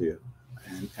just told you,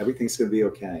 and everything's going to be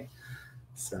okay.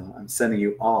 So I'm sending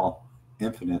you all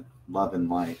infinite love and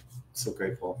light. So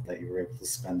grateful that you were able to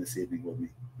spend this evening with me.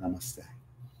 Namaste.